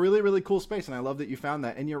that's like a really, really cool space. And I love that you found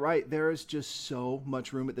that. And you're right. There is just so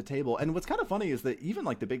much room at the table. And what's kind of funny is that even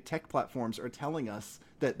like the big tech platforms are telling us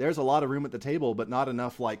that there's a lot of room at the table, but not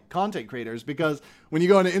enough like content creators, because when you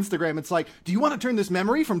go into Instagram, it's like, do you want to turn this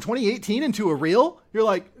memory from 2018 into a reel? You're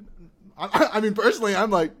like, I mean, personally,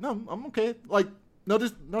 I'm like, no, I'm okay. Like, no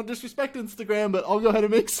disrespect to Instagram, but I'll go ahead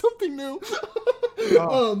and make something new.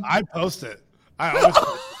 I post it. I always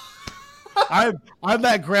post it. I'm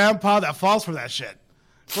that grandpa that falls for that shit,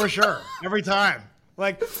 for sure, every time.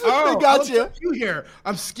 Like, I got you here.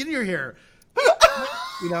 I'm skinnier here.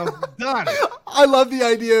 Done. I love the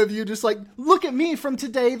idea of you just like, look at me from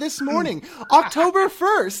today, this morning, October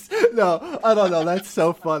 1st. No, I don't know. That's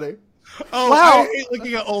so funny. Oh, wow. I hate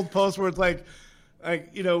looking at old posts where it's like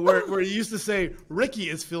where you used to say Ricky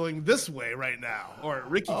is feeling this way right now, or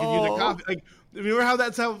Ricky can use a coffee. Like, remember how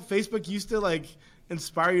that's how Facebook used to like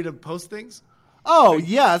inspire you to post things? Oh,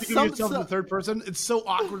 yeah. Yourself in the third person. It's so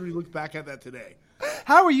awkward when you look back at that today.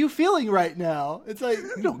 How are you feeling right now? It's like,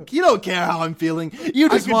 you don't care how I'm feeling. You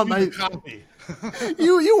just want my copy.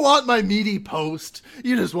 you want my meaty post.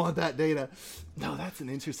 You just want that data. No, that's an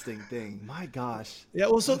interesting thing. My gosh. Yeah,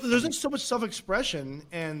 well, so there's just so much self-expression,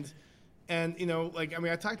 and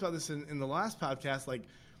I talked about this in the last podcast, like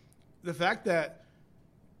the fact that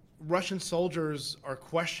Russian soldiers are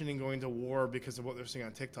questioning going to war because of what they're seeing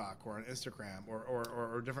on TikTok or on Instagram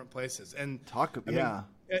or different places. And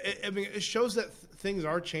it shows that things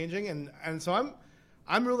are changing, and so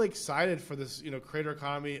I'm really excited for this creator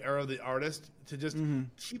economy era of the artist to just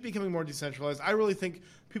keep becoming more decentralized. I really think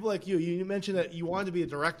people like you mentioned that you wanted to be a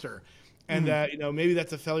director, and maybe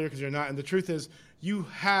that's a failure because you're not. And the truth is, you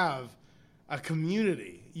have a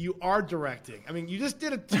community. You are directing. I mean, you just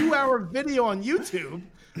did a 2-hour video on YouTube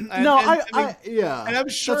Yeah. And I'm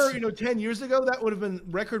sure, 10 years ago, that would have been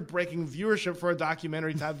record-breaking viewership for a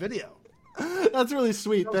documentary type video. That's really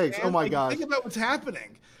sweet. Thanks. Oh my gosh. Think about what's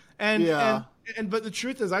happening. But the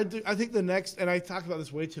truth is, I think the next, and I talk about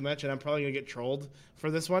this way too much, and I'm probably gonna get trolled for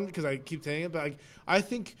this one because I keep saying it. But I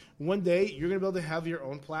think one day you're gonna be able to have your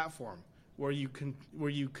own platform where you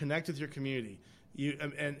connect with your community.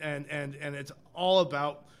 And it's all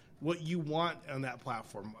about what you want on that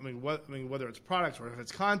platform. Whether it's products or if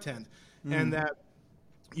it's content, and that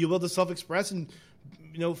you'll be able to self-express and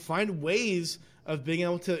find ways of being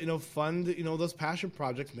able to fund those passion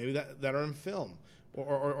projects maybe that are in film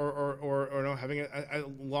or having a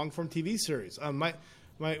long-form TV series. My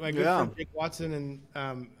good friend Jake Watson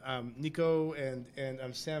and Nico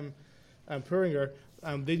and Sam Puringer,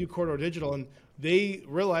 they do Corridor Digital, and they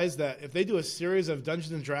realized that if they do a series of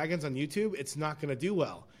Dungeons and Dragons on YouTube, it's not going to do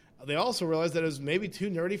well. They also realized that it was maybe too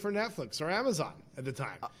nerdy for Netflix or Amazon at the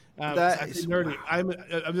time. That is nerdy. I'm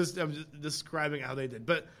just describing how they did,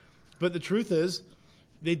 but the truth is,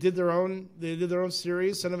 they did their own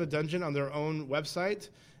series, Son of a Dungeon, on their own website,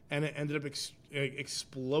 and it ended up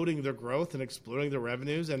exploding their growth and exploding their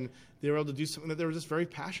revenues, and they were able to do something that they were just very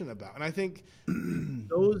passionate about. And I think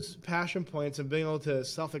those passion points and being able to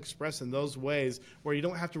self-express in those ways where you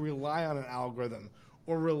don't have to rely on an algorithm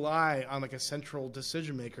or rely on like a central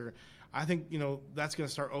decision maker, I think that's going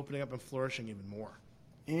to start opening up and flourishing even more.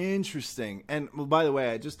 Interesting. And by the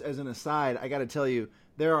way, just as an aside, I got to tell you,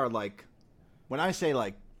 there are when I say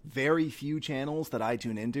very few channels that I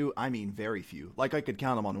tune into, I mean very few. I could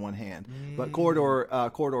count them on one hand. But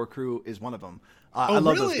Corridor Crew is one of them. I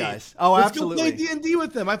love those guys. Oh, Let's absolutely. Let's go play D&D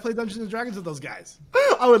with them. I play Dungeons and Dragons with those guys.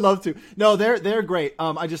 I would love to. No, they're great.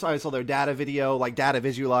 I saw their data video, data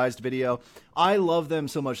visualized video. I love them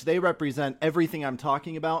so much. They represent everything I'm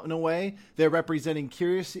talking about in a way. They're representing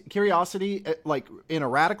curiosity, in a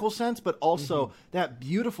radical sense, but also that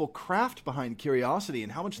beautiful craft behind curiosity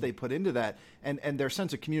and how much they put into that, and their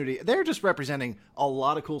sense of community. They're just representing a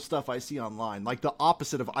lot of cool stuff I see online, the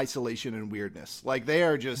opposite of isolation and weirdness. They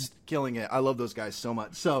are just killing it. I love those guys so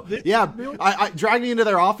much. So I drag me into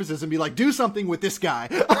their offices and be like, do something with this guy.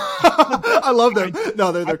 I love them.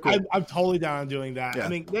 No, they're cool. I'm totally down on doing that. Yeah.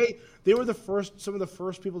 They were some of the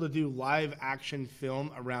first people to do live action film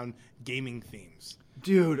around gaming themes.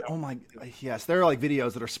 Dude, oh my, yes, there are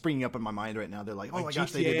videos that are springing up in my mind right now. They're like, oh my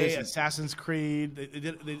gosh, they did this. Assassin's Creed, they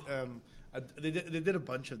did a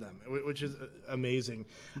bunch of them, which is amazing.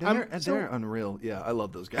 They're unreal. Yeah, I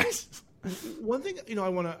love those guys. One thing I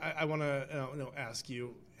want to ask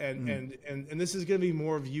you, and this is going to be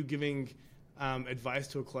more of you giving advice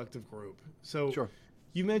to a collective group. So sure.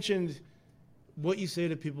 You mentioned what you say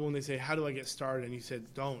to people when they say, how do I get started? And you said,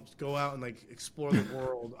 don't go out and explore the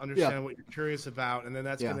world, understand what you're curious about. And then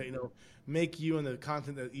that's going to, make you and the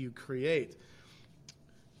content that you create.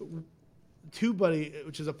 TubeBuddy,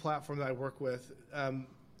 which is a platform that I work with,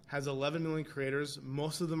 has 11 million creators.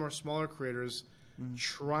 Most of them are smaller creators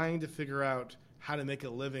trying to figure out how to make a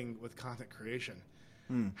living with content creation.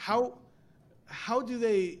 How do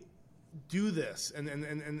they do this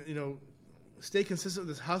and stay consistent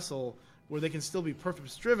with this hustle where they can still be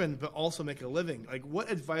purpose-driven but also make a living? What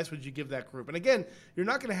advice would you give that group? And again, you're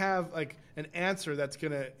not going to have an answer that's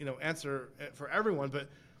going to answer for everyone, but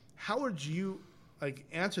how would you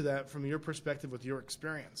answer that from your perspective with your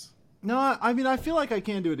experience? No, I feel like I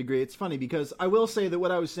can to a degree. It's funny because I will say that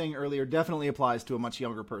what I was saying earlier definitely applies to a much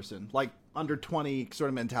younger person, under 20 sort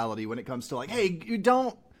of mentality when it comes to hey, you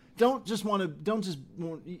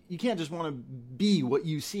you can't just want to be what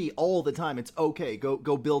you see all the time. It's okay.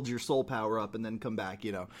 Go build your soul power up and then come back,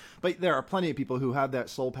 But there are plenty of people who have that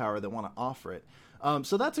soul power that want to offer it.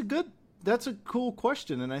 So that's a cool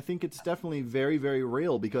question, and I think it's definitely very, very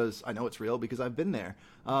real because I know it's real because I've been there.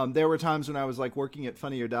 There were times when I was working at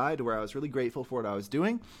Funny or Die to where I was really grateful for what I was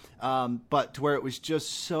doing, but to where it was just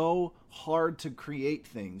so hard to create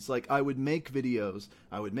things. I would make videos,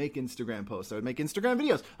 I would make Instagram posts, I would make Instagram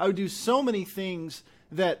videos. I would do so many things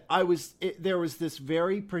that there was this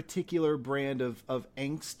very particular brand of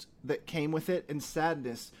angst that came with it and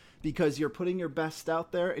sadness because you're putting your best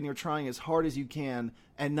out there and you're trying as hard as you can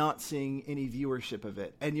and not seeing any viewership of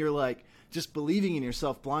it. And you're just believing in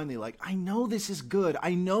yourself blindly, I know this is good.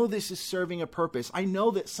 I know this is serving a purpose. I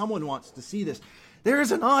know that someone wants to see this. There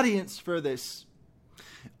is an audience for this.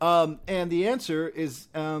 And the answer is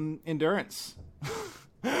endurance.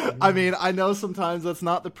 I know sometimes that's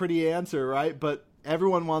not the pretty answer, right? But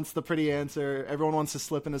everyone wants the pretty answer. Everyone wants to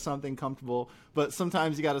slip into something comfortable, but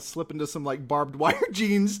sometimes you got to slip into some like barbed wire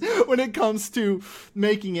jeans when it comes to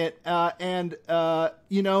making it.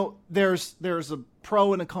 You know, there's a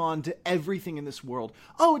pro and a con to everything in this world.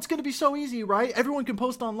 Oh, it's going to be so easy, right? Everyone can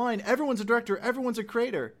post online. Everyone's a director. Everyone's a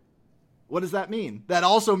creator. What does that mean? That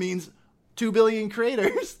also means 2 billion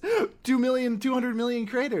creators, 200 million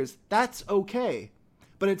creators. That's okay.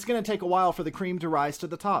 But it's going to take a while for the cream to rise to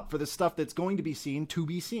the top, for the stuff that's going to be seen to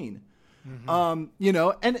be seen. Mm-hmm. You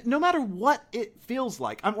know, and no matter what it feels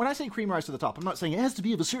like, when I say cream rise to the top, I'm not saying it has to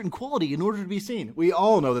be of a certain quality in order to be seen. We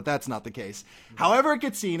all know that that's not the case. Mm-hmm. However it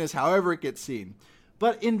gets seen is however it gets seen.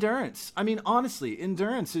 But endurance, I mean, honestly,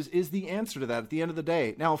 endurance is the answer to that at the end of the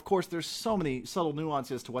day. Now, of course, there's so many subtle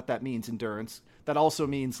nuances to what that means, endurance. That also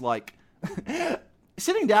means, like,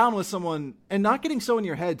 sitting down with someone and not getting so in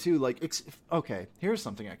your head, too. Like, okay, here's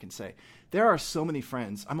something I can say. There are so many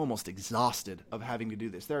friends. I'm almost exhausted of having to do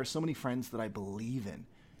this. There are so many friends that I believe in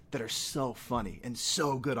that are so funny and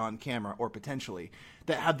so good on camera, or potentially,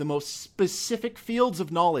 that have the most specific fields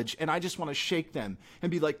of knowledge, and I just want to shake them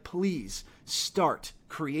and be like, please start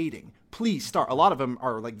creating. Please start. A lot of them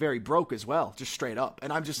are like very broke as well, just straight up.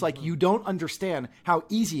 And I'm just like, you don't understand how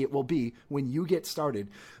easy it will be when you get started.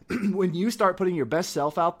 When you start putting your best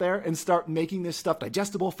self out there and start making this stuff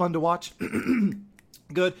digestible, fun to watch.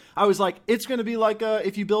 Good. I was like, it's going to be like a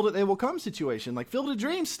if you build it, they will come situation, like Field of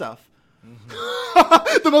Dreams stuff.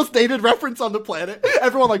 Mm-hmm. The most dated reference on the planet.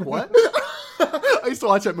 Everyone like, what? I used to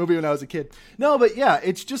watch that movie when I was a kid. No, but yeah,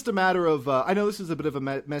 it's just a matter of, I know this is a bit of a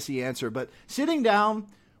messy answer, but sitting down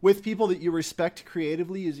with people that you respect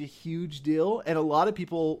creatively is a huge deal, and a lot of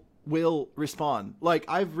people will respond. Like,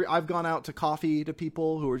 I've gone out to coffee to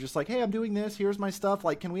people who are just like, hey, I'm doing this, here's my stuff,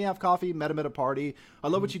 like, can we have coffee? Met them at a party. I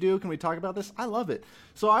love what you do, can we talk about this? I love it.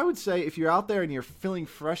 So I would say if you're out there and you're feeling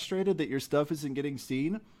frustrated that your stuff isn't getting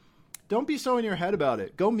seen, don't be so in your head about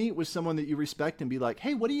it. Go meet with someone that you respect and be like,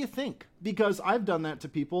 hey, what do you think? Because I've done that to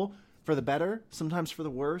people for the better, sometimes for the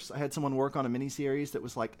worse. I had someone work on a miniseries that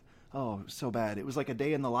was like, oh, so bad. It was like a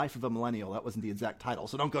day in the life of a millennial. That wasn't the exact title,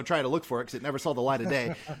 so don't go try to look for it because it never saw the light of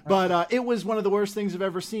day. But it was one of the worst things I've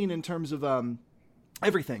ever seen in terms of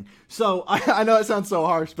everything. So I know it sounds so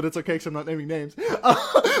harsh, but it's okay because I'm not naming names.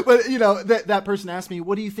 But, you know, that person asked me,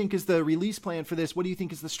 what do you think is the release plan for this? What do you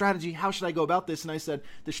think is the strategy? How should I go about this? And I said,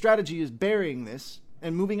 the strategy is burying this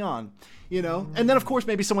and moving on, you know? And then, of course,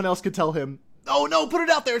 maybe someone else could tell him, oh, no, put it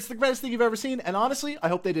out there. It's the greatest thing you've ever seen. And honestly, I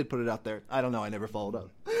hope they did put it out there. I don't know. I never followed up.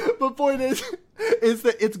 But point is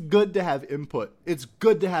that it's good to have input. It's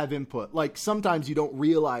good to have input. Like, sometimes you don't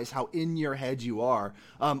realize how in your head you are.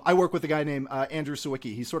 I work with a guy named Andrew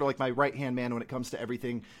Sawicki. He's sort of like my right-hand man when it comes to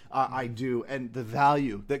everything I do. And the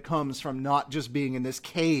value that comes from not just being in this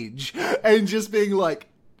cage and just being like,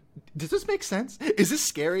 does this make sense? Is this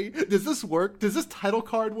scary? Does this work? Does this title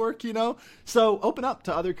card work, you know? So open up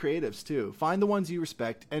to other creatives too. Find the ones you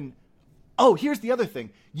respect. And, oh, here's the other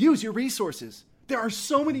thing. Use your resources. There are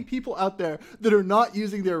so many people out there that are not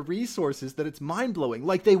using their resources that it's mind-blowing.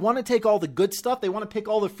 Like, they want to take all the good stuff. They want to pick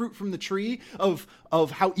all the fruit from the tree of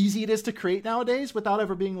how easy it is to create nowadays without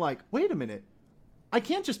ever being like, wait a minute. I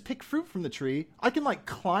can't just pick fruit from the tree. I can, like,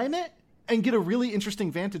 climb it and get a really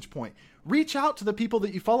interesting vantage point. Reach out to the people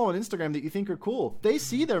that you follow on Instagram that you think are cool. They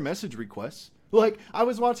see their message requests. Like, I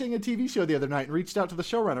was watching a TV show the other night and reached out to the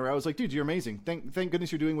showrunner. I was like, dude, you're amazing. Thank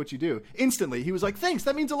goodness you're doing what you do. Instantly, he was like, thanks,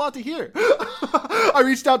 that means a lot to hear. I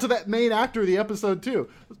reached out to that main actor of the episode too.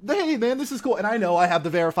 Hey, man, this is cool. And I know I have the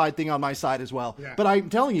verified thing on my side as well. Yeah. But I'm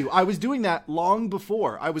telling you, I was doing that long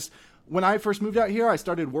before. When I first moved out here, I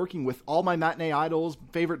started working with all my matinee idols,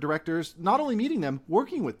 favorite directors, not only meeting them,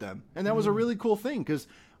 working with them. And that was a really cool thing because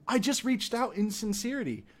I just reached out in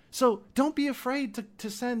sincerity. So don't be afraid to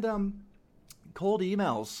send cold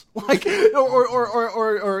emails, like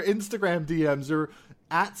or Instagram DMs or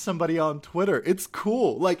at somebody on Twitter. It's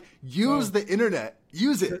cool. Like, use the internet.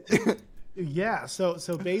 Use it. Yeah.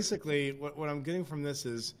 So basically, what I'm getting from this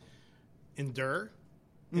is endurance.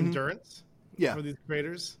 Yeah. For these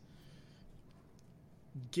creators.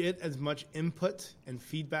 Get as much input and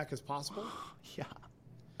feedback as possible.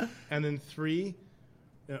 Yeah. And then 3,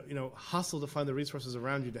 hustle to find the resources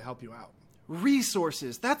around you to help you out.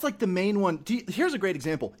 Resources. That's like the main one. Here's a great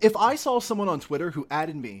example. If I saw someone on Twitter who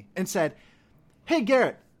added me and said, hey,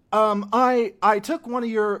 Garrett, I took one of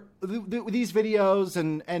these videos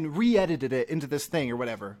and re-edited it into this thing or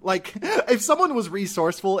whatever. Like, if someone was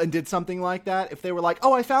resourceful and did something like that, if they were like,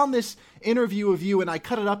 oh, I found this interview of you and I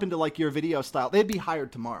cut it up into like your video style, they'd be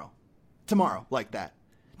hired tomorrow like that.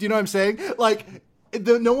 Do you know what I'm saying? Like,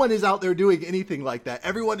 no one is out there doing anything like that.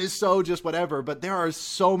 Everyone is so just whatever, but there are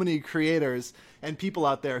so many creators and people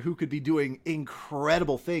out there who could be doing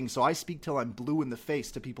incredible things. So I speak till I'm blue in the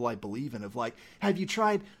face to people I believe in of like, have you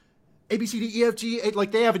tried A, B, C, D, E, F, G?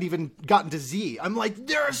 Like, they haven't even gotten to Z. I'm like,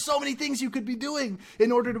 there are so many things you could be doing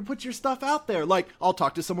in order to put your stuff out there. Like, I'll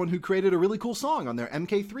talk to someone who created a really cool song on their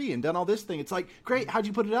MK3 and done all this thing. It's like, great, how'd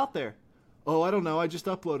you put it out there? Oh, I don't know. I just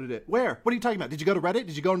uploaded it. Where? What are you talking about? Did you go to Reddit?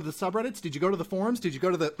 Did you go into the subreddits? Did you go to the forums? Did you go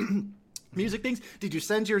to the music things? Did you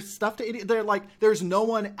send your stuff to they're like, there's no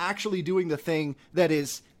one actually doing the thing that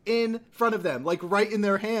is in front of them, like right in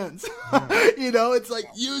their hands. Yeah. You know, it's like,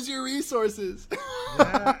 use your resources.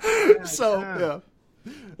 Yeah.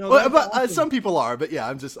 No, but awesome. Some people are, but yeah,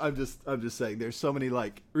 I'm just saying there's so many,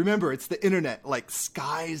 like, remember, it's the internet, like,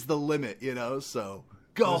 sky's the limit, you know, so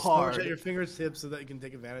go hard. At your fingertips so that you can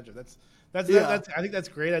take advantage of. I think that's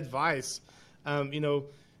great advice.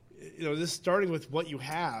 This starting with what you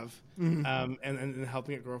have, and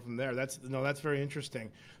helping it grow from there. That's very interesting.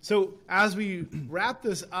 So as we wrap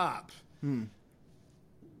this up,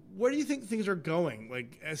 where do you think things are going?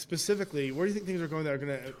 Like, specifically, where do you think things are going that are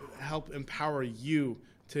going to help empower you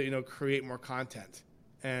to, create more content,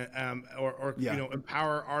 and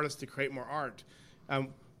empower artists to create more art?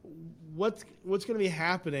 What's going to be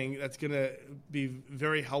happening that's going to be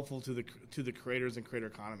very helpful to the creators and creator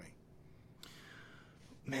economy?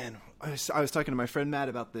 Man, I was talking to my friend Matt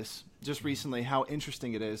about this just recently, how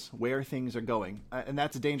interesting it is where things are going. And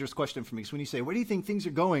that's a dangerous question for me. So when you say, where do you think things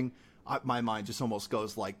are going? My mind just almost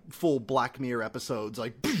goes like full Black Mirror episodes.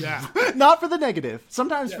 Like, not for the negative,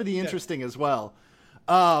 sometimes for the interesting as well.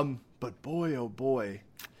 But boy, oh boy,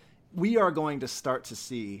 we are going to start to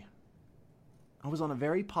see. I was on a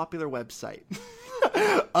very popular website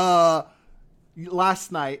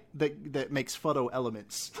last night that makes photo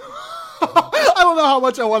elements. I don't know how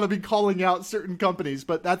much I want to be calling out certain companies,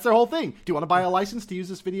 but that's their whole thing. Do you want to buy a license to use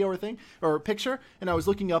this video or thing or picture? And I was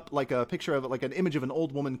looking up like a picture of like an image of an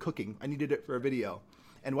old woman cooking. I needed it for a video.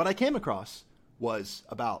 And what I came across was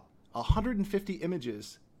about 150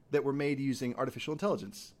 images that were made using artificial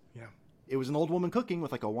intelligence. Yeah. It was an old woman cooking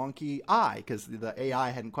with like a wonky eye because the AI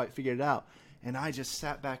hadn't quite figured it out. And I just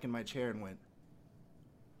sat back in my chair and went,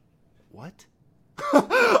 what?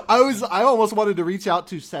 I almost wanted to reach out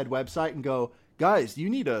to said website and go, guys, you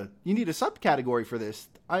need a subcategory for this.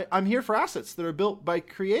 I'm here for assets that are built by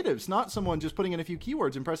creatives, not someone just putting in a few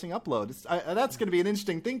keywords and pressing upload. That's going to be an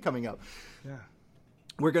interesting thing coming up. Yeah,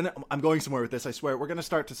 I'm going somewhere with this. I swear. We're going to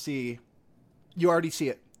start to see. You already see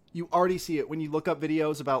it. You already see it when you look up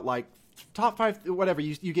videos about like top 5, whatever.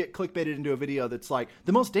 You get clickbaited into a video that's like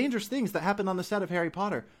the most dangerous things that happened on the set of Harry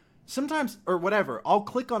Potter. Sometimes, or whatever, I'll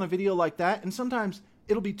click on a video like that, and sometimes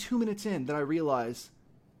it'll be 2 minutes in that I realize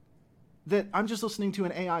that I'm just listening to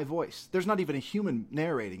an AI voice. There's not even a human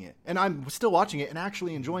narrating it. And I'm still watching it and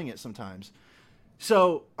actually enjoying it sometimes.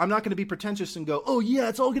 So I'm not going to be pretentious and go, oh yeah,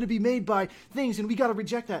 it's all going to be made by things and we got to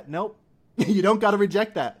reject that. Nope. You don't got to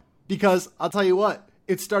reject that. Because I'll tell you what,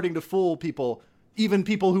 it's starting to fool people, even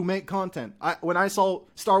people who make content. When I saw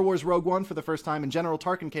Star Wars Rogue One for the first time and General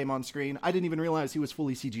Tarkin came on screen, I didn't even realize he was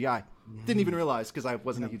fully CGI. Didn't even realize because I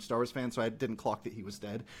wasn't a huge Star Wars fan, so I didn't clock that he was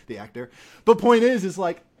dead, the actor. But point is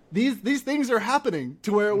like, these things are happening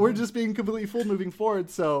to where we're just being completely fooled moving forward.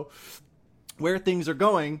 So where things are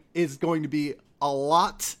going is going to be a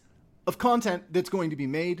lot of content that's going to be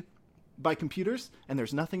made by computers, and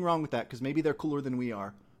there's nothing wrong with that because maybe they're cooler than we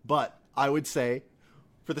are. But I would say,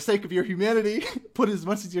 for the sake of your humanity, put as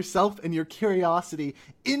much as yourself and your curiosity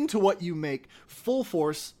into what you make, full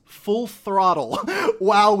force, full throttle,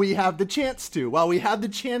 while we have the chance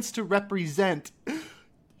to represent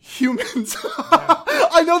humans.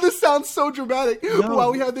 I know this sounds so dramatic, but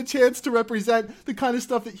while we have the chance to represent the kind of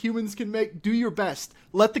stuff that humans can make, do your best.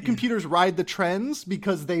 Let the computers ride the trends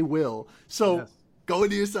because they will. So go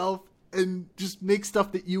into yourself and just make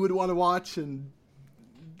stuff that you would want to watch and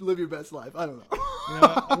live your best life. I don't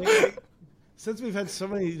know. Since we've had so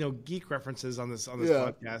many, geek references on this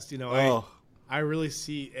podcast, I really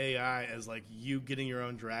see AI as like you getting your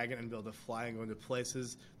own dragon and be able to fly and go into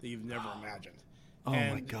places that you've never imagined.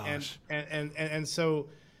 My gosh. And so,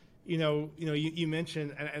 you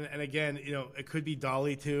mentioned, and again, it could be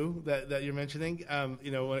DALL-E too that you're mentioning,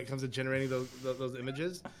 when it comes to generating those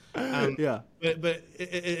images. But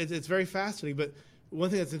it's very fascinating. But one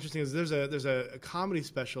thing that's interesting is there's a comedy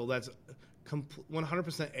special that's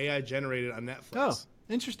 100% AI generated on Netflix. Oh,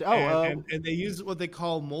 interesting. And they use what they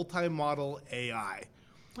call multimodal AI.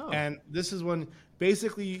 Oh. And this is when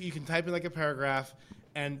basically you can type in like a paragraph,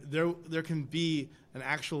 and there can be an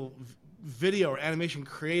actual video or animation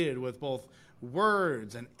created with both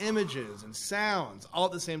words and images and sounds all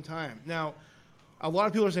at the same time. Now, a lot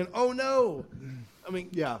of people are saying, "Oh no!" I mean,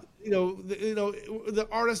 Yeah. the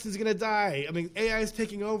artist is going to die. I mean, AI is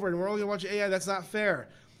taking over, and we're all going to watch AI. That's not fair.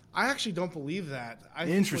 I actually don't believe that.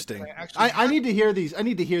 Interesting. I need to hear these. I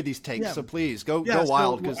need to hear these takes. Yeah. So please go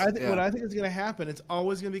wild. What I think is going to happen, it's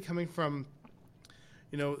always going to be coming from,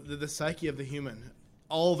 the psyche of the human.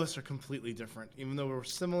 All of us are completely different, even though we're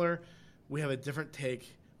similar. We have a different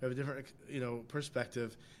take. We have a different,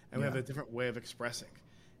 perspective, and we have a different way of expressing.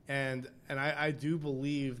 And I do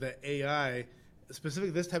believe that AI,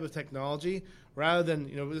 specifically this type of technology, rather than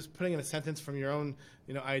just putting in a sentence from your own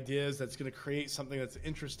ideas that's going to create something that's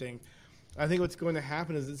interesting, I think what's going to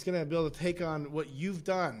happen is it's going to be able to take on what you've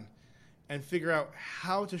done and figure out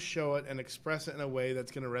how to show it and express it in a way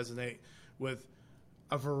that's going to resonate with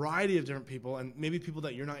a variety of different people, and maybe people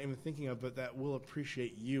that you're not even thinking of, but that will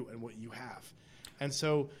appreciate you and what you have. And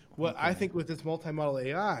so what I think with this multimodal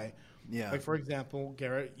AI, like for example,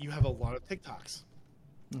 Garrett, you have a lot of TikToks.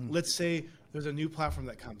 Mm-hmm. Let's say there's a new platform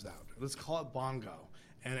that comes out. Let's call it Bongo.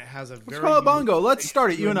 And it has a very... Let's call it Bongo. Let's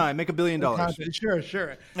start it. You and I make $1 billion.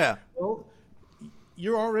 Sure. Yeah. Well,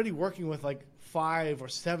 you're already working with like 5 or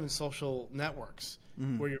 7 social networks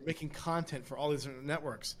where you're making content for all these different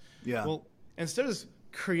networks. Yeah. Well, instead of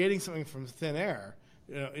creating something from thin air,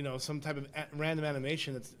 some type of random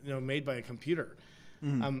animation that's made by a computer,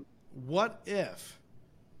 what if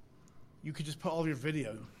you could just put all of your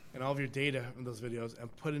video and all of your data in those videos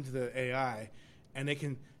and put into the AI, and it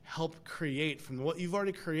can help create from what you've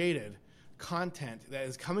already created content that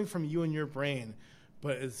is coming from you and your brain,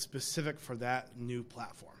 but is specific for that new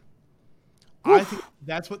platform. Oof. I think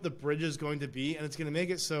that's what the bridge is going to be, and it's going to make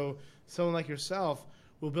it so someone like yourself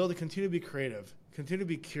will be able to continue to be creative, continue to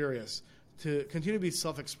be curious, to continue to be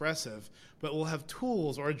self-expressive, but will have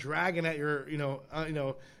tools or a dragon at your,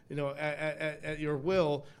 at your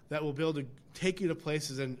will that will be able to take you to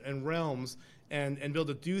places and realms and be able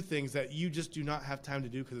to do things that you just do not have time to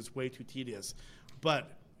do because it's way too tedious.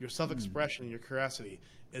 But your self-expression and your curiosity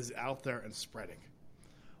is out there and spreading.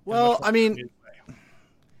 Well, I mean,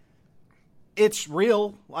 it's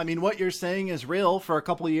real. I mean, what you're saying is real. For a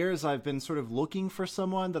couple of years, I've been sort of looking for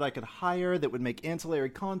someone that I could hire that would make ancillary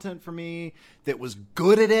content for me, that was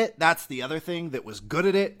good at it. That's the other thing, that was good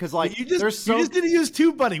at it. Because, like, you just didn't use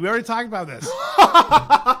TubeBuddy. We already talked about this.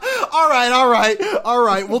 All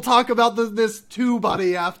right. We'll talk about this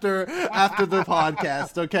TubeBuddy after the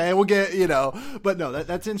podcast. Okay, we'll get But no,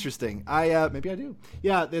 that's interesting. Maybe I do.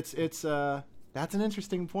 Yeah, it's. That's an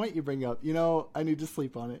interesting point you bring up. I need to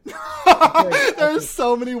sleep on it. There's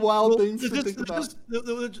so many wild things to think about.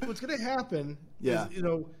 What's going to happen is,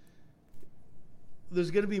 there's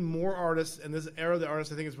going to be more artists, and this era of the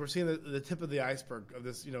artists, I think, is we're seeing the tip of the iceberg of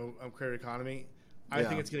this, creative economy. I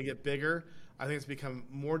think it's going to get bigger. I think it's become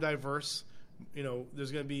more diverse.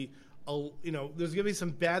 There's going to be there's going to be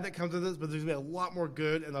some bad that comes with this, but there's going to be a lot more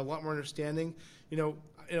good and a lot more understanding.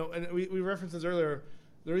 And we referenced this earlier.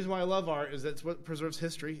 The reason why I love art is that it's what preserves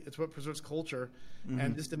history. It's what preserves culture. Mm-hmm.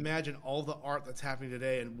 And just imagine all the art that's happening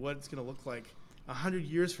today and what it's going to look like 100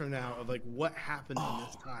 years from now of like what happened in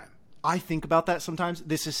this time. I think about that sometimes.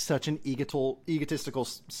 This is such an egotistical,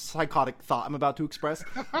 psychotic thought I'm about to express.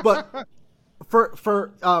 But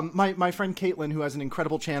for my friend Caitlin, who has an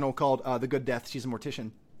incredible channel called The Good Death, she's a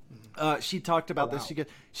mortician. She talked about this.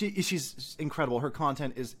 She's incredible. Her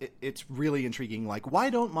content it's really intriguing. Like, why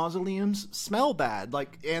don't mausoleums smell bad?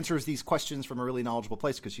 Like, answers these questions from a really knowledgeable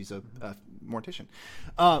place because she's a mortician.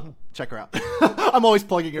 Check her out. I'm always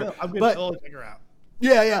plugging her. Yeah, I'm going to check her out.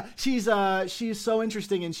 Yeah. She's so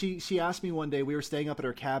interesting. And she asked me one day, we were staying up at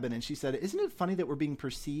her cabin, and she said, "Isn't it funny that we're being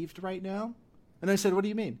perceived right now?" And I said, "What do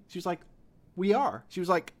you mean?" She was like, "We are." She was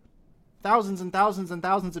like, "Thousands and thousands and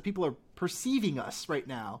thousands of people are perceiving us right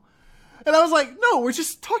now." And I was like, "No, we're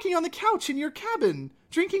just talking on the couch in your cabin,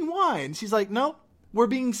 drinking wine." She's like, "No, we're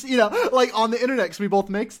being, like on the internet because we both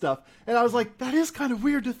make stuff." And I was like, that is kind of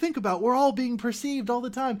weird to think about. We're all being perceived all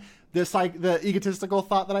the time. The egotistical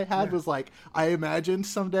thought that I had was like, I imagined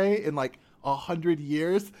someday in like 100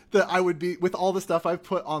 years that I would be, with all the stuff I've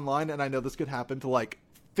put online, and I know this could happen to like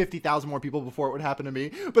 50,000 more people before it would happen to me.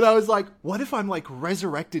 But I was like, what if I'm like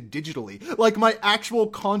resurrected digitally? Like my actual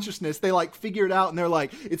consciousness, they like figure it out and they're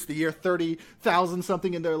like, it's the year 30,000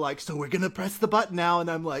 something. And they're like, so we're going to press the button now. And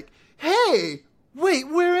I'm like, hey, wait,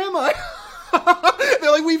 where am I?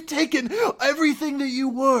 They're like, we've taken everything that you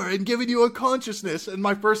were and given you a consciousness. And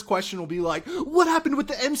my first question will be like, what happened with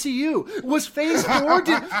the MCU? Was Phase 4?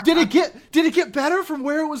 Did it get better from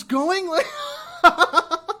where it was going? Like,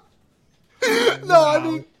 no, I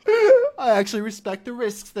mean, I actually respect the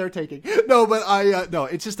risks they're taking. No, but no,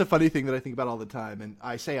 it's just a funny thing that I think about all the time. And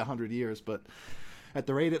I say 100 years, but at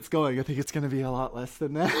the rate it's going, I think it's going to be a lot less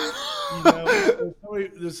than that.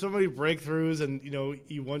 There's so many breakthroughs, and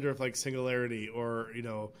you wonder if like singularity or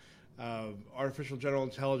artificial general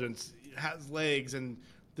intelligence has legs. And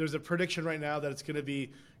there's a prediction right now that it's going to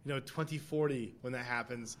be 2040 when that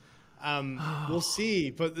happens. We'll see,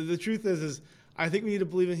 but the truth is I think we need to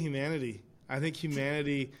believe in humanity. I think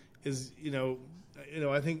humanity is,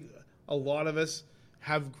 I think a lot of us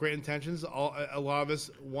have great intentions. A lot of us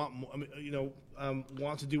want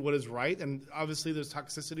to do what is right, and obviously there's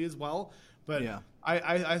toxicity as well. But yeah.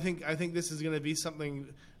 I think this is going to be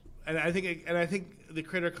something, and I think the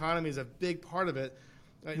creator economy is a big part of it.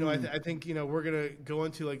 I think we're going to go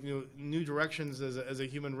into like new directions as a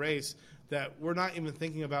human race that we're not even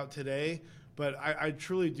thinking about today. But I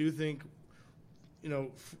truly do think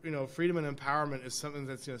freedom and empowerment is something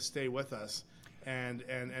that's going to stay with us, and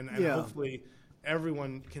hopefully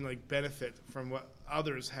everyone can like benefit from what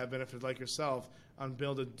others have benefited, like yourself, on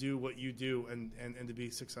being able to do what you do and to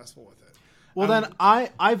be successful with it. Well, then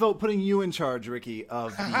I vote putting you in charge, Ricky,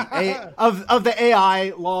 of the of the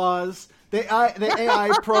AI laws, the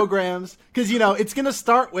AI programs, because it's going to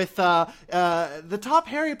start with the top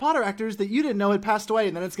Harry Potter actors that you didn't know had passed away,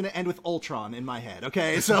 and then it's going to end with Ultron in my head.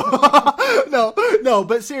 Okay, so no,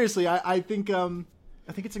 but seriously, I think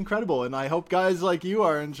it's incredible, and I hope guys like you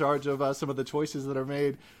are in charge of some of the choices that are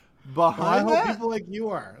made behind that. I hope people like you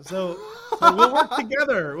are. So we'll work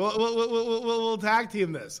together. We'll tag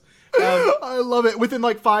team this. I love it. Within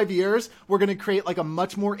like 5 years, we're going to create like a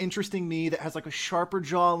much more interesting me that has like a sharper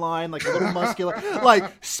jawline, like a little muscular, like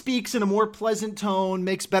speaks in a more pleasant tone,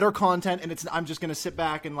 makes better content. And I'm just going to sit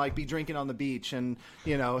back and like be drinking on the beach. And,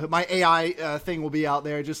 my AI thing will be out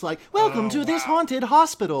there just like, welcome to this haunted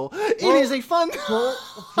hospital. It is a fun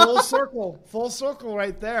full circle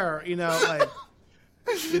right there.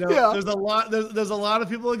 There's a lot of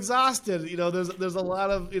people exhausted. There's a lot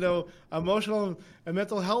of emotional and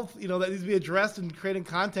mental health that needs to be addressed in creating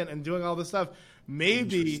content and doing all this stuff.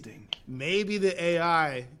 Maybe the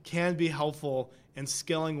AI can be helpful in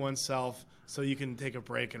skilling oneself so you can take a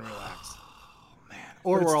break and relax. Oh man!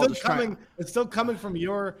 Or we're all just trying. It's still coming from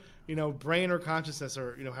your brain or consciousness,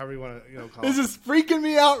 or however you want to call it. This is freaking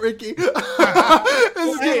me out, Ricky. This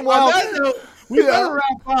is getting wild. On that note, we better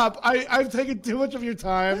wrap up. I've taken too much of your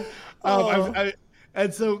time.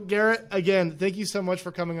 And so, Garrett, again, thank you so much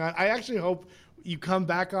for coming on. I actually hope you come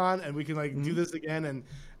back on and we can do this again. And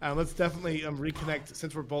let's definitely reconnect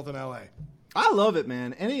since we're both in LA. I love it,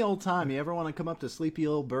 man. Any old time you ever want to come up to sleepy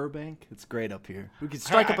old Burbank, it's great up here. We could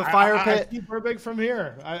strike up a fire pit. I see Burbank from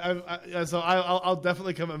here. So I'll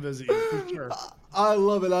definitely come and visit you for sure. I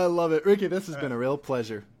love it. Ricky, this has been a real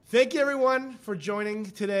pleasure. Thank you, everyone, for joining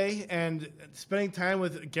today and spending time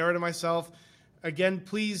with Garrett and myself. Again,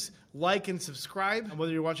 please like and subscribe,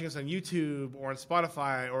 whether you're watching us on YouTube or on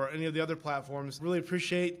Spotify or any of the other platforms. Really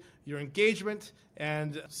appreciate your engagement,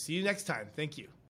 and see you next time. Thank you.